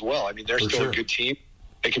in it as well. I mean, they're still a good team.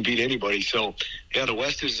 They can beat anybody. So, yeah, the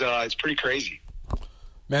West is it's pretty crazy.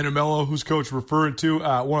 Manu Mello, who's coach referring to,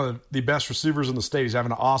 one of the best receivers in the state. He's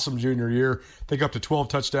having an awesome junior year. I think up to 12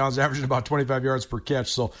 touchdowns, averaging about 25 yards per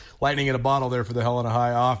catch. So lightning in a bottle there for the Helena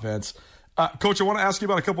High offense. Coach, I want to ask you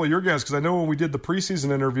about a couple of your guys because I know when we did the preseason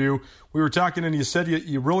interview, we were talking and you said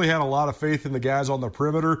you really had a lot of faith in the guys on the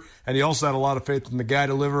perimeter, and you also had a lot of faith in the guy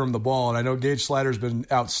delivering the ball. And I know Gage Slider's been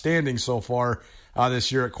outstanding so far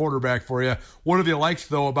this year at quarterback for you. What have you liked,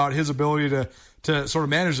 though, about his ability to sort of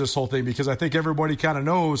manage this whole thing? Because I think everybody kind of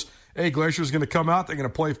knows, hey, Glacier's going to come out, they're going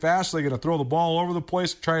to play fast, they're going to throw the ball all over the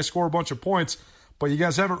place, try to score a bunch of points, but you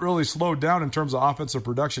guys haven't really slowed down in terms of offensive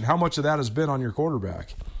production. How much of that has been on your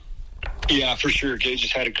quarterback? Yeah, for sure. Gage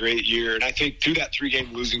has had a great year. And I think through that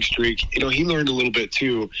 3-game losing streak, he learned a little bit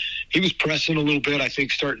too. He was pressing a little bit, I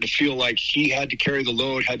think, starting to feel like he had to carry the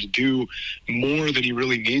load, had to do more than he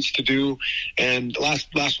really needs to do. And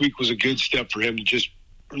last week was a good step for him to just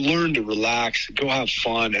learn to relax, go have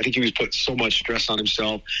fun. I think he was putting so much stress on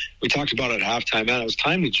himself. We talked about it at halftime, man. It was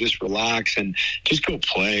time to just relax and just go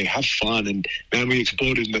play, have fun. And, man, we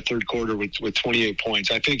exploded in the third quarter with 28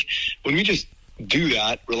 points. I think when we just do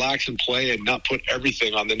that, relax and play and not put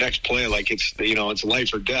everything on the next play like it's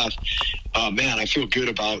life or death, man, I feel good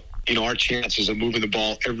about our chances of moving the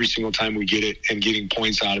ball every single time we get it and getting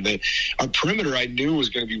points out of it. Our perimeter, I knew, was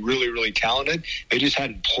going to be really, really talented. They just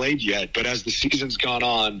hadn't played yet. But as the season's gone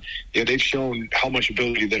on, they've shown how much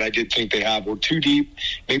ability that I did think they have. We're 2 deep,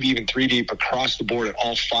 maybe even 3 deep across the board at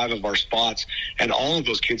all 5 of our spots. And all of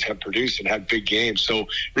those kids have produced and have big games. So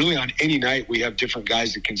really on any night, we have different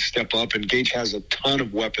guys that can step up. And Gage has a ton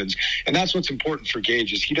of weapons. And that's what's important for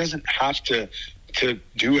Gage is he doesn't have to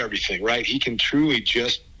do everything, right? He can truly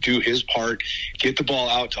just do his part, get the ball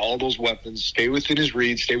out to all those weapons, stay within his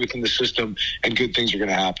reads, stay within the system, and good things are going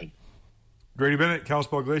to happen. Grady Bennett,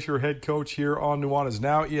 Kalispell Glacier head coach here on Nuanez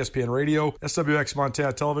Now, ESPN Radio, SWX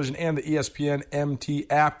Montana Television, and the ESPN MT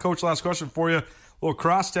app. Coach, last question for you. A little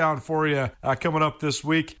crosstown for you coming up this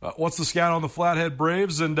week. What's the scout on the Flathead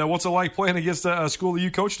Braves, and what's it like playing against a school that you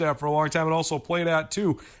coached at for a long time and also played at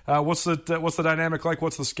too? What's the dynamic like?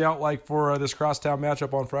 What's the scout like for this crosstown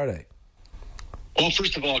matchup on Friday? Well,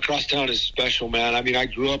 first of all, Crosstown is special, man. I mean, I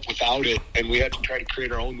grew up without it, and we had to try to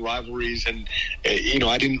create our own rivalries. And,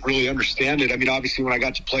 I didn't really understand it. I mean, obviously, when I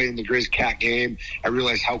got to play in the Grizz-Cat game, I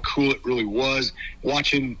realized how cool it really was.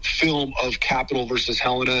 Watching film of Capital versus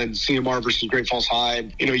Helena and CMR versus Great Falls High,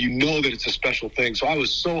 and, you know that it's a special thing. So I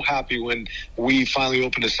was so happy when we finally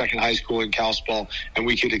opened a second high school in Kalispell, and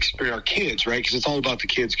we could experience our kids, right? Because it's all about the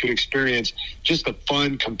kids, could experience just the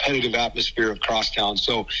fun, competitive atmosphere of Crosstown.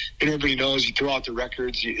 So everybody knows you throw out the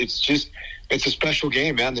records. It's a special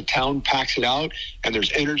game, man. The town packs it out, and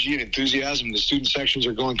there's energy and enthusiasm. The student sections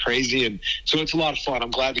are going crazy, and so it's a lot of fun.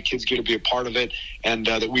 I'm glad the kids get to be a part of it, and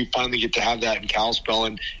that we finally get to have that in Kalispell.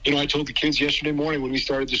 And, I told the kids yesterday morning when we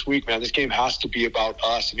started this week, man, this game has to be about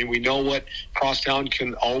us. I mean, we know what Crosstown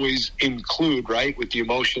can always include, right, with the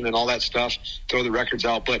emotion and all that stuff, throw the records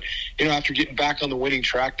out. But, after getting back on the winning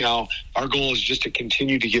track now, our goal is just to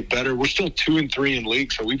continue to get better. We're still 2-3 in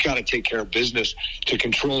league, so we've got to take care of business to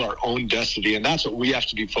control our own destiny. And that's what we have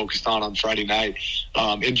to be focused on Friday night.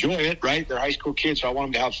 Enjoy it, right? They're high school kids, so I want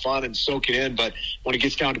them to have fun and soak it in. But when it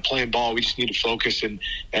gets down to playing ball, we just need to focus and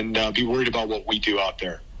be worried about what we do out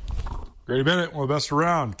there. Grady Bennett, one of the best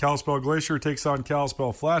around. Kalispell Glacier takes on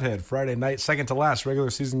Kalispell Flathead Friday night, second to last regular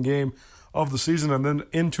season game of the season, and then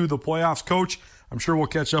into the playoffs. Coach, I'm sure we'll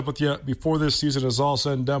catch up with you before this season is all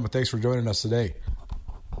said and done, but thanks for joining us today.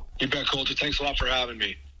 You bet, Colter. Thanks a lot for having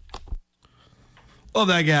me. Love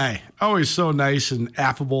that guy. Always so nice and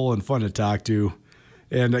affable and fun to talk to.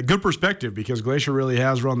 And a good perspective because Glacier really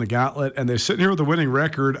has run the gauntlet, and they're sitting here with a winning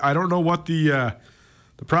record. I don't know what the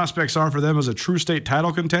prospects are for them as a true state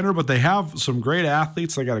title contender, but they have some great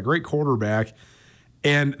athletes. They got a great quarterback,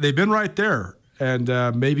 and they've been right there. And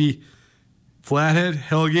maybe Flathead,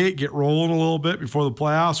 Hellgate get rolling a little bit before the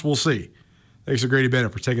playoffs. We'll see. Thanks to Grady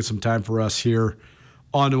Bennett for taking some time for us here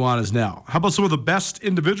on Nuanez Now. How about some of the best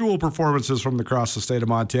individual performances from across the state of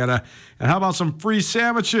Montana? And how about some free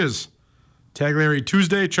sandwiches? Tag Larry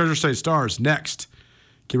Tuesday, Treasure State Stars next.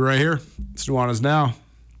 Keep it right here. It's Nuanez Now,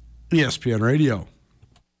 ESPN Radio.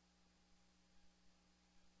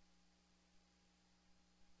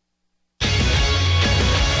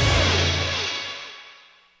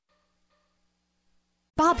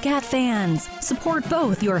 Bobcat fans, support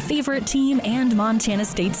both your favorite team and Montana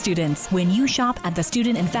State students. When you shop at the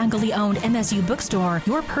student and faculty-owned MSU bookstore,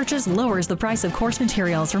 your purchase lowers the price of course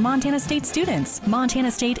materials for Montana State students.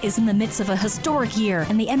 Montana State is in the midst of a historic year,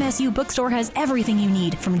 and the MSU bookstore has everything you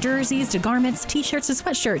need, from jerseys to garments, t-shirts to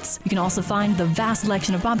sweatshirts. You can also find the vast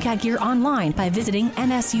selection of Bobcat gear online by visiting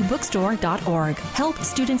msubookstore.org. Help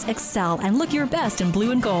students excel and look your best in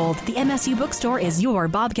blue and gold. The MSU bookstore is your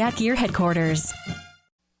Bobcat gear headquarters.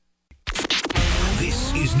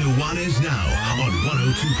 This is Nuanez Now on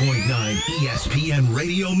 102.9 ESPN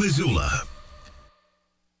Radio Missoula.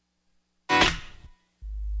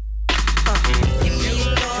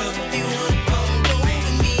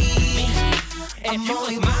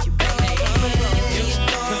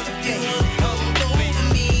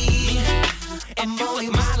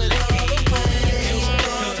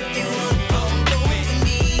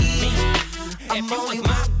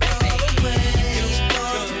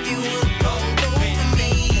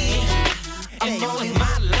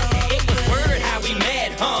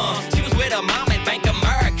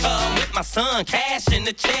 Son, cash in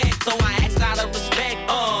the check, so I asked out of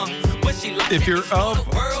respect, what she like. If you're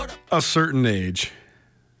of a certain age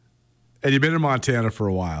and you've been in Montana for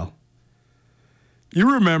a while,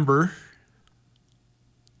 you remember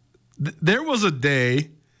there was a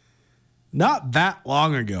day not that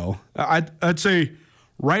long ago, I'd say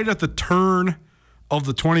right at the turn of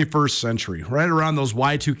the 21st century, right around those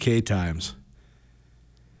Y2K times,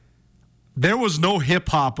 there was no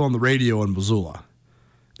hip-hop on the radio in Missoula.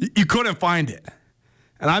 You couldn't find it.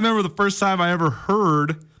 And I remember the first time I ever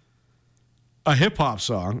heard a hip-hop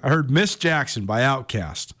song. I heard Miss Jackson by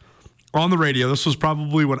Outkast on the radio. This was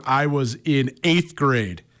probably when I was in 8th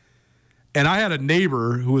grade. And I had a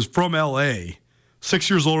neighbor who was from L.A., 6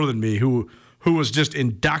 years older than me, who was just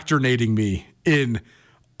indoctrinating me in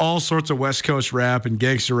all sorts of West Coast rap and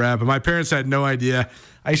gangster rap. And my parents had no idea.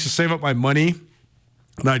 I used to save up my money,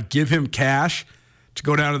 and I'd give him cash to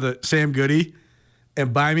go down to the Sam Goody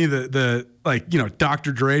and buy me the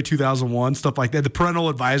Dr. Dre 2001, stuff like that, the parental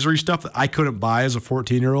advisory stuff that I couldn't buy as a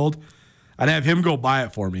 14-year-old. I'd have him go buy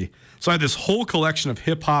it for me. So I had this whole collection of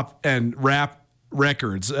hip-hop and rap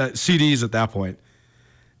records, CDs at that point.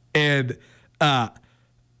 And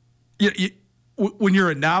when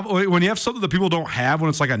you're when you have something that people don't have, when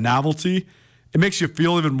it's like a novelty, it makes you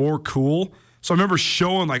feel even more cool. So I remember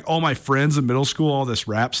showing like all my friends in middle school all this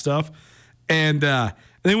rap stuff. And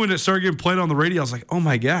And then when it started getting played on the radio, I was like, oh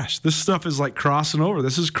my gosh, this stuff is like crossing over.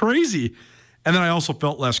 This is crazy. And then I also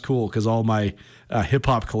felt less cool because all my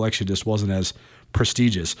hip-hop collection just wasn't as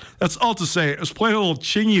prestigious. That's all to say. I was playing a little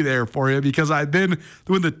chingy there for you because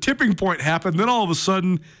when the tipping point happened, then all of a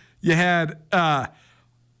sudden you had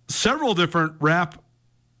several different rap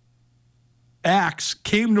acts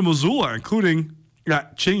came to Missoula, including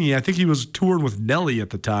Chingy. I think he was touring with Nelly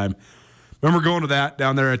at the time. Remember going to that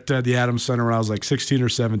down there at the Adams Center when I was like 16 or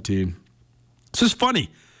 17. It's just funny.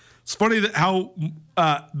 It's funny that how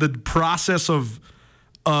the process of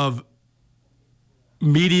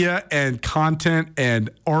media and content and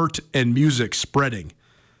art and music spreading,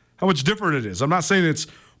 how much different it is. I'm not saying it's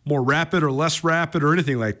more rapid or less rapid or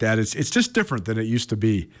anything like that. It's just different than it used to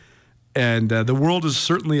be. And the world is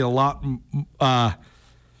certainly a lot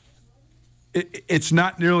it's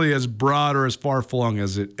not nearly as broad or as far-flung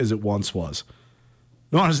as it once was.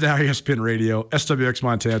 Nuanez Now, ESPN Radio, SWX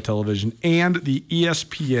Montana Television, and the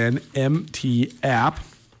ESPN MT app.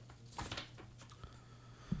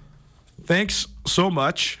 Thanks so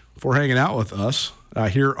much for hanging out with us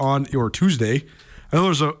here on your Tuesday. I know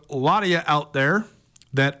there's a lot of you out there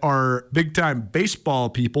that are big-time baseball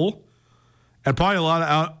people, and probably a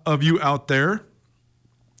lot of you out there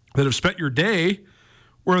that have spent your day,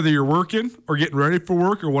 whether you're working or getting ready for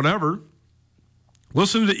work or whatever,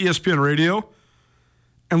 listening to ESPN Radio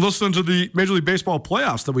and listening to the Major League Baseball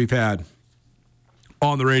playoffs that we've had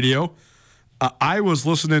on the radio. I was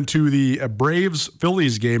listening to the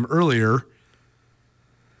Braves-Phillies game earlier.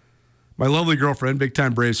 My lovely girlfriend,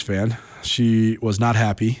 big-time Braves fan, she was not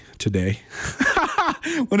happy today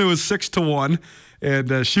when it was 6-1.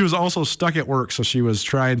 And she was also stuck at work, so she was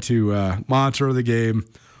trying to monitor the game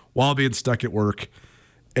while being stuck at work.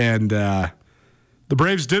 And the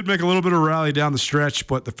Braves did make a little bit of a rally down the stretch,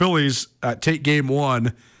 but the Phillies take game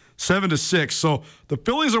one, 7-6. So the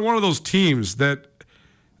Phillies are one of those teams that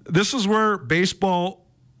this is where baseball,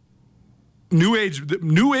 new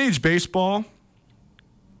age baseball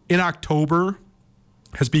in October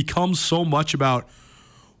has become so much about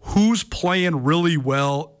who's playing really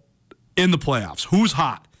well in the playoffs, who's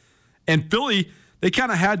hot. And Philly, they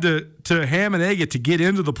kind of had to ham and egg it to get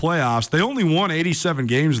into the playoffs. They only won 87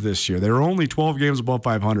 games this year. They were only 12 games above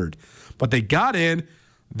 500. But they got in,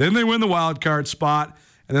 then they win the wild card spot,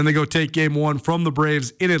 and then they go take game one from the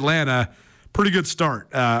Braves in Atlanta. Pretty good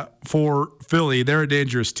start for Philly. They're a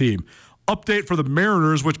dangerous team. Update for the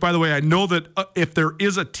Mariners, which, by the way, I know that if there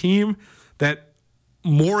is a team that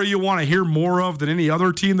more you want to hear more of than any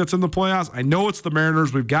other team that's in the playoffs, I know it's the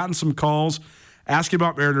Mariners. We've gotten some calls asking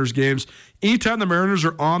about Mariners games. Anytime the Mariners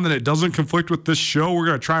are on that it doesn't conflict with this show, we're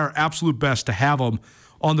going to try our absolute best to have them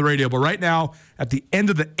on the radio. But right now, at the end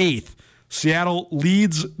of the 8th, Seattle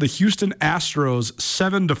leads the Houston Astros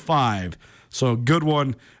 7-5. So good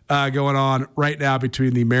one going on right now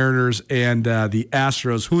between the Mariners and the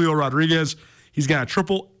Astros. Julio Rodriguez, he's got a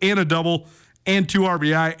triple and a double and 2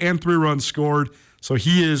 RBI and 3 runs scored. So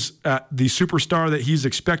he is the superstar that he's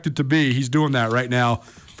expected to be. He's doing that right now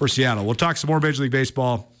for Seattle. We'll talk some more Major League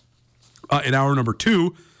Baseball in hour number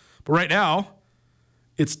 2. But right now,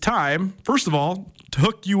 it's time, first of all, to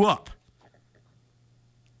hook you up.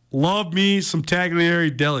 Love me some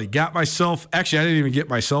Taglieri Deli. Actually, I didn't even get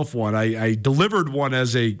myself one. I delivered one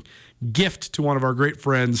as a gift to one of our great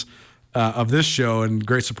friends of this show and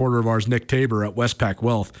great supporter of ours, Nick Tabor at Westpac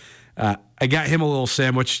Wealth. I got him a little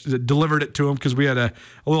sandwich, delivered it to him because we had a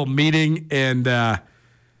little meeting, and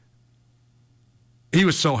he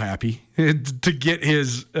was so happy to get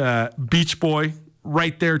his Beach Boy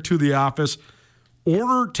right there to the office.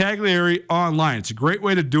 Order Taglieri online. It's a great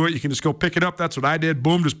way to do it. You can just go pick it up. That's what I did.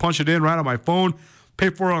 Boom, just punch it in right on my phone.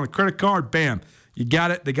 Pay for it on the credit card. Bam. You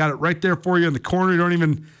got it. They got it right there for you in the corner. You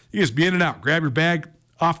just be in and out. Grab your bag,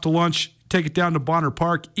 off to lunch, take it down to Bonner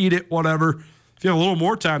Park, eat it, whatever. If you have a little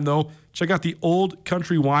more time, though, check out the Old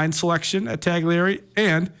Country wine selection at Taglieri.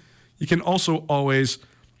 And you can also always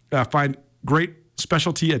find great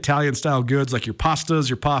specialty Italian-style goods like your pastas,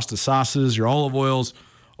 your pasta sauces, your olive oils,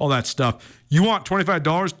 all that stuff. You want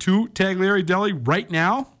 $25 to Taglieri Deli right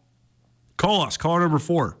now? Call us. Caller number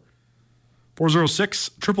 4.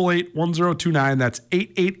 406-888-1029. That's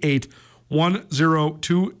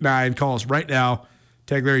 888-1029. Call us right now.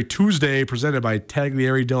 Taglieri Tuesday, presented by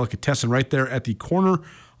Taglieri Delicatessen, right there at the corner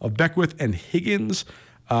of Beckwith and Higgins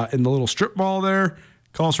in the little strip mall there.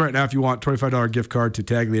 Call us right now if you want $25 gift card to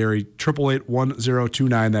Taglieri,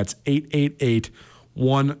 888-1029. That's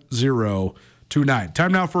 888-1029.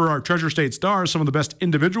 Time now for our Treasure State Stars, some of the best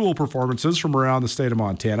individual performances from around the state of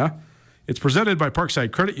Montana. It's presented by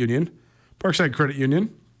Parkside Credit Union. Parkside Credit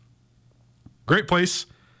Union, great place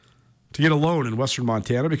to get a loan in Western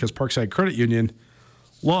Montana because Parkside Credit Union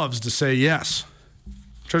loves to say yes.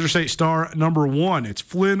 Treasure State star number 1, it's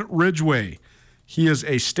Flynn Ridgway. He is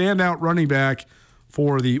a standout running back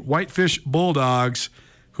for the Whitefish Bulldogs,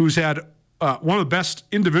 who's had one of the best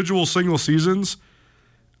individual single seasons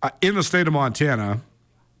in the state of Montana.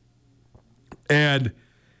 And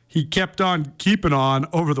he kept on keeping on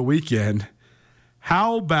over the weekend.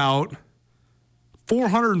 How about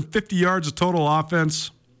 450 yards of total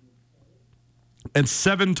offense and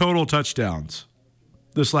 7 total touchdowns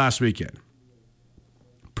this last weekend?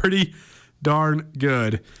 Pretty darn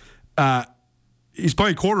good. He's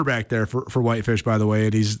playing quarterback there for Whitefish, by the way,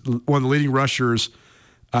 and he's one of the leading rushers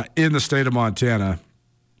in the state of Montana.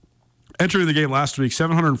 Entering the game last week,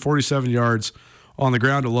 747 yards on the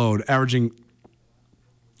ground alone, averaging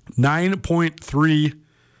 9.3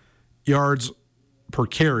 yards per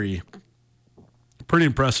carry. Pretty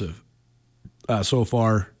impressive so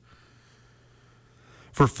far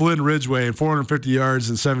for Flynn Ridgway, and 450 yards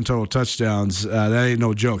and 7 total touchdowns. That ain't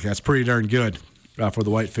no joke. That's pretty darn good for the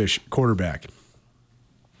Whitefish quarterback.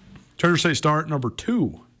 Treasure State star number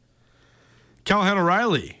 2, Callahan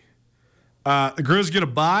O'Reilly. The Grizz get a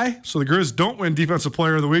bye, so the Grizz don't win Defensive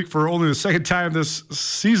Player of the Week for only the second time this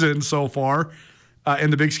season so far in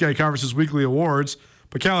the Big Sky Conference's weekly awards.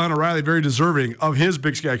 But Callahan O'Reilly, very deserving of his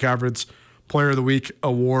Big Sky Conference Player of the Week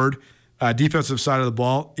award. Defensive side of the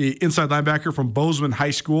ball. Inside linebacker from Bozeman High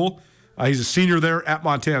School. He's a senior there at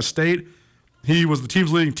Montana State. He was the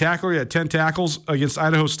team's leading tackler. He had 10 tackles against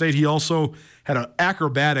Idaho State. He also had an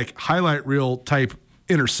acrobatic highlight reel type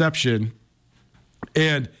interception.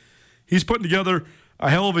 And he's putting together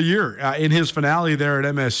a hell of a year in his finale there at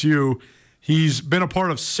MSU. He's been a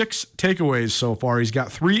part of 6 takeaways so far. He's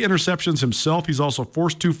got 3 interceptions himself. He's also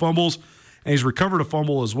forced 2 fumbles, and he's recovered a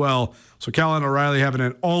fumble as well. So Callahan O'Reilly having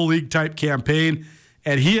an all-league type campaign,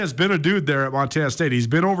 and he has been a dude there at Montana State. He's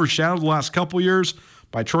been overshadowed the last couple years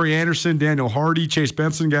by Troy Anderson, Daniel Hardy, Chase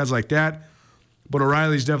Benson, guys like that. But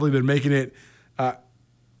O'Reilly's definitely been making it.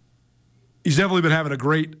 He's definitely been having a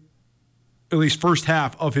great, at least first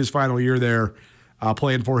half of his final year there,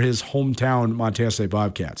 playing for his hometown Montana State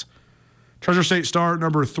Bobcats. Treasure State star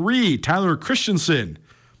number 3, Tyler Christensen.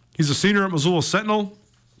 He's a senior at Missoula Sentinel,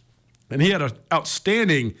 and he had an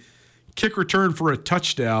outstanding kick return for a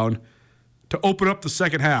touchdown to open up the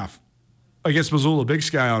second half against Missoula Big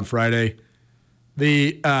Sky on Friday.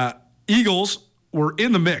 The Eagles were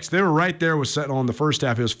in the mix. They were right there with Sentinel in the first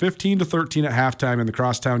half. It was 15-13 at halftime in the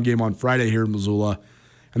crosstown game on Friday here in Missoula.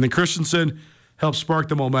 And then Christensen helped spark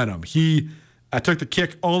the momentum. He took the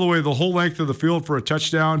kick all the way the whole length of the field for a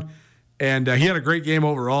touchdown. And he had a great game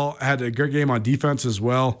overall, had a great game on defense as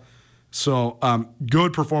well. So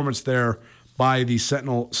good performance there by the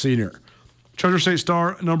Sentinel senior. Treasure State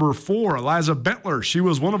star number 4, Eliza Bentler. She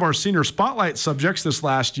was one of our senior spotlight subjects this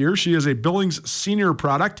last year. She is a Billings senior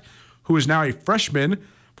product who is now a freshman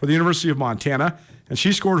for the University of Montana. And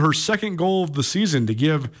she scored her second goal of the season to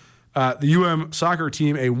give the UM soccer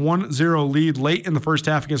team a 1-0 lead late in the first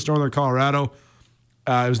half against Northern Colorado.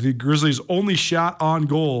 It was the Grizzlies' only shot on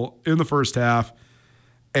goal in the first half.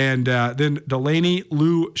 And then Delaney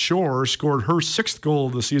Lou Shore scored her 6th goal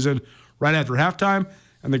of the season right after halftime.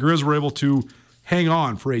 And the Grizz were able to hang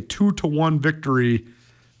on for a 2-1 victory.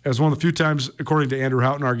 As one of the few times, according to Andrew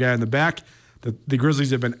Houghton, our guy in the back, the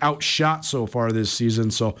Grizzlies have been outshot so far this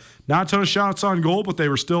season. So not a ton of shots on goal, but they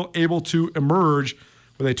were still able to emerge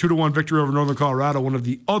with a 2-1 victory over Northern Colorado, one of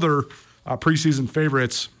the other preseason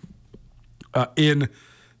favorites in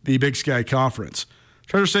the Big Sky Conference.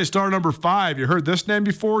 Treasure State star number 5. You heard this name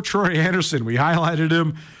before, Troy Anderson. We highlighted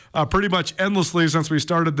him pretty much endlessly since we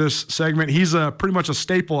started this segment. He's pretty much a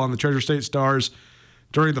staple on the Treasure State Stars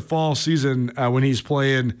during the fall season when he's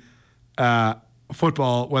playing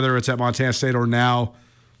football, whether it's at Montana State or now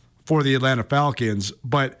for the Atlanta Falcons.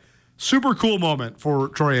 But super cool moment for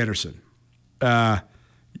Troy Anderson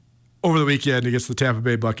over the weekend against the Tampa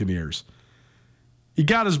Bay Buccaneers. He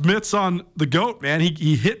got his mitts on the GOAT, man.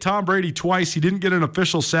 He hit Tom Brady twice. He didn't get an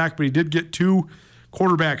official sack, but he did get 2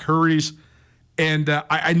 quarterback hurries. And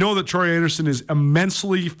I know that Troy Anderson is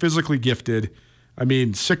immensely physically gifted. I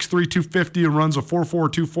mean, 6'3", 250 and runs a 4'4",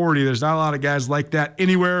 240. There's not a lot of guys like that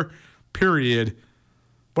anywhere, period.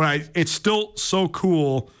 But it's still so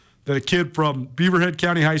cool that a kid from Beaverhead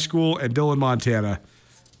County High School and Dillon, Montana,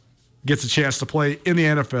 gets a chance to play in the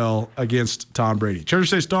NFL against Tom Brady. Treasure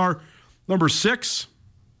State star number 6,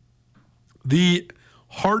 the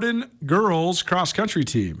Hardin girls cross-country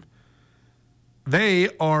team. They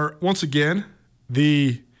are, once again,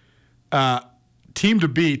 the team to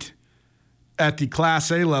beat at the Class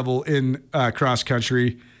A level in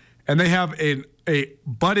cross-country, and they have an a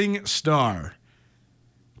budding star,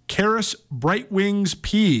 Karis Brightwings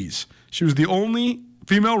Pease. She was the only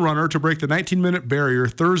female runner to break the 19-minute barrier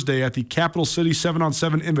Thursday at the Capital City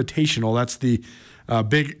 7-on-7 Invitational. That's the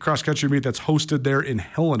big cross-country meet that's hosted there in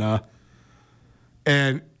Helena.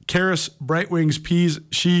 And Karis Brightwings Pease,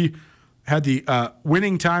 she had the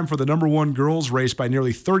winning time for the number one girls race by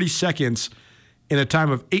nearly 30 seconds in a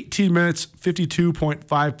time of 18 minutes,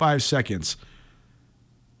 52.55 seconds.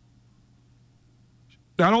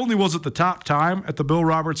 Not only was it the top time at the Bill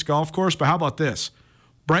Roberts Golf Course, but how about this?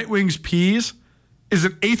 Brightwings Pease is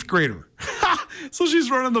an 8th grader. So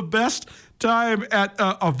she's running the best time at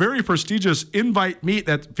a very prestigious invite meet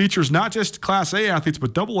that features not just Class A athletes,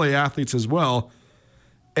 but AA athletes as well.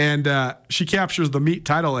 And she captures the meet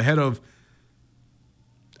title ahead of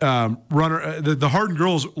the Hardin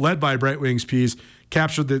girls, led by Brightwings Pease,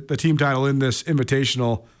 captured the team title in this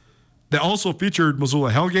invitational. That also featured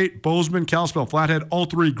Missoula Hellgate, Bozeman, Kalispell Flathead, all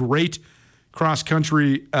three great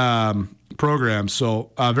cross-country programs.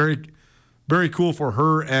 So very, very cool for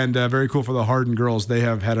her and very cool for the Hardin girls. They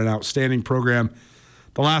have had an outstanding program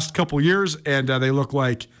the last couple years, and they look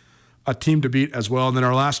like a team to beat as well. And then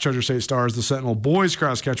our last Treasure State Stars, the Sentinel boys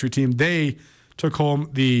cross-country team, they took home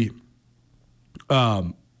the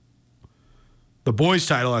boys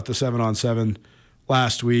title at the 7-on-7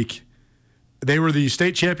 last week. They were the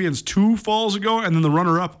state champions 2 falls ago, and then the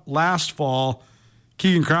runner-up last fall.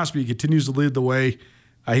 Keegan Crosby continues to lead the way.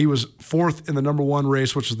 He was 4th in the number 1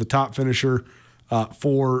 race, which is the top finisher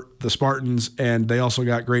for the Spartans, and they also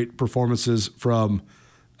got great performances from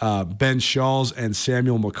Ben Shawls and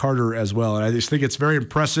Samuel McCarter as well. And I just think it's very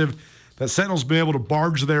impressive that Sentinel's been able to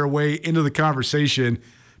barge their way into the conversation,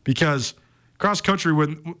 because cross-country,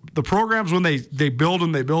 when the programs, when they build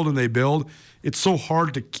and they build and they build, it's so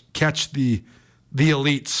hard to catch the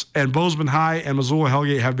elites. And Bozeman High and Missoula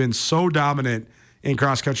Hellgate have been so dominant in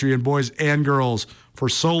cross-country in boys and girls for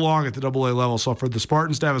so long at the AA level. So for the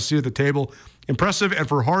Spartans to have a seat at the table, impressive. And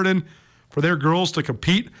for Hardin, for their girls to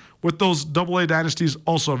compete with those AA dynasties,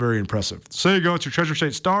 also very impressive. So there you go. It's your Treasure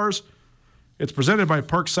State Stars. It's presented by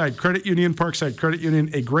Parkside Credit Union. Parkside Credit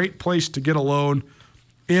Union, a great place to get a loan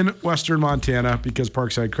in Western Montana, because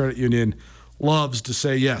Parkside Credit Union loves to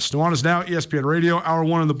say yes. Nuanez Now, ESPN Radio, Hour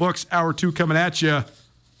 1 in the books, Hour 2 coming at you.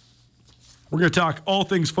 We're going to talk all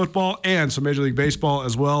things football and some Major League Baseball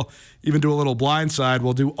as well, even do a little blindside.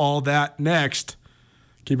 We'll do all that next.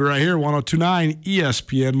 Keep it right here, 102.9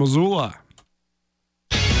 ESPN Missoula.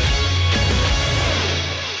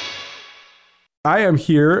 I am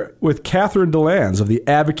here with Catherine DeLands of the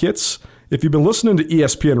Advocates. If you've been listening to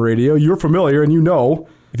ESPN Radio, you're familiar and you know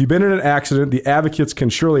if you've been in an accident, the Advocates can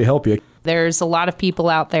surely help you. There's a lot of people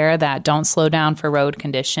out there that don't slow down for road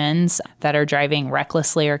conditions, that are driving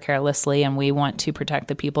recklessly or carelessly, and we want to protect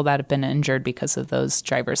the people that have been injured because of those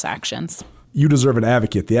drivers' actions. You deserve an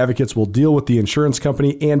advocate. The Advocates will deal with the insurance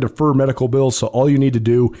company and defer medical bills, so all you need to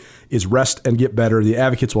do is rest and get better. The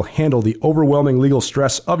Advocates will handle the overwhelming legal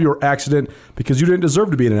stress of your accident because you didn't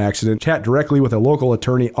deserve to be in an accident. Chat directly with a local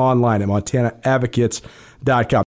attorney online at MontanaAdvocates.com.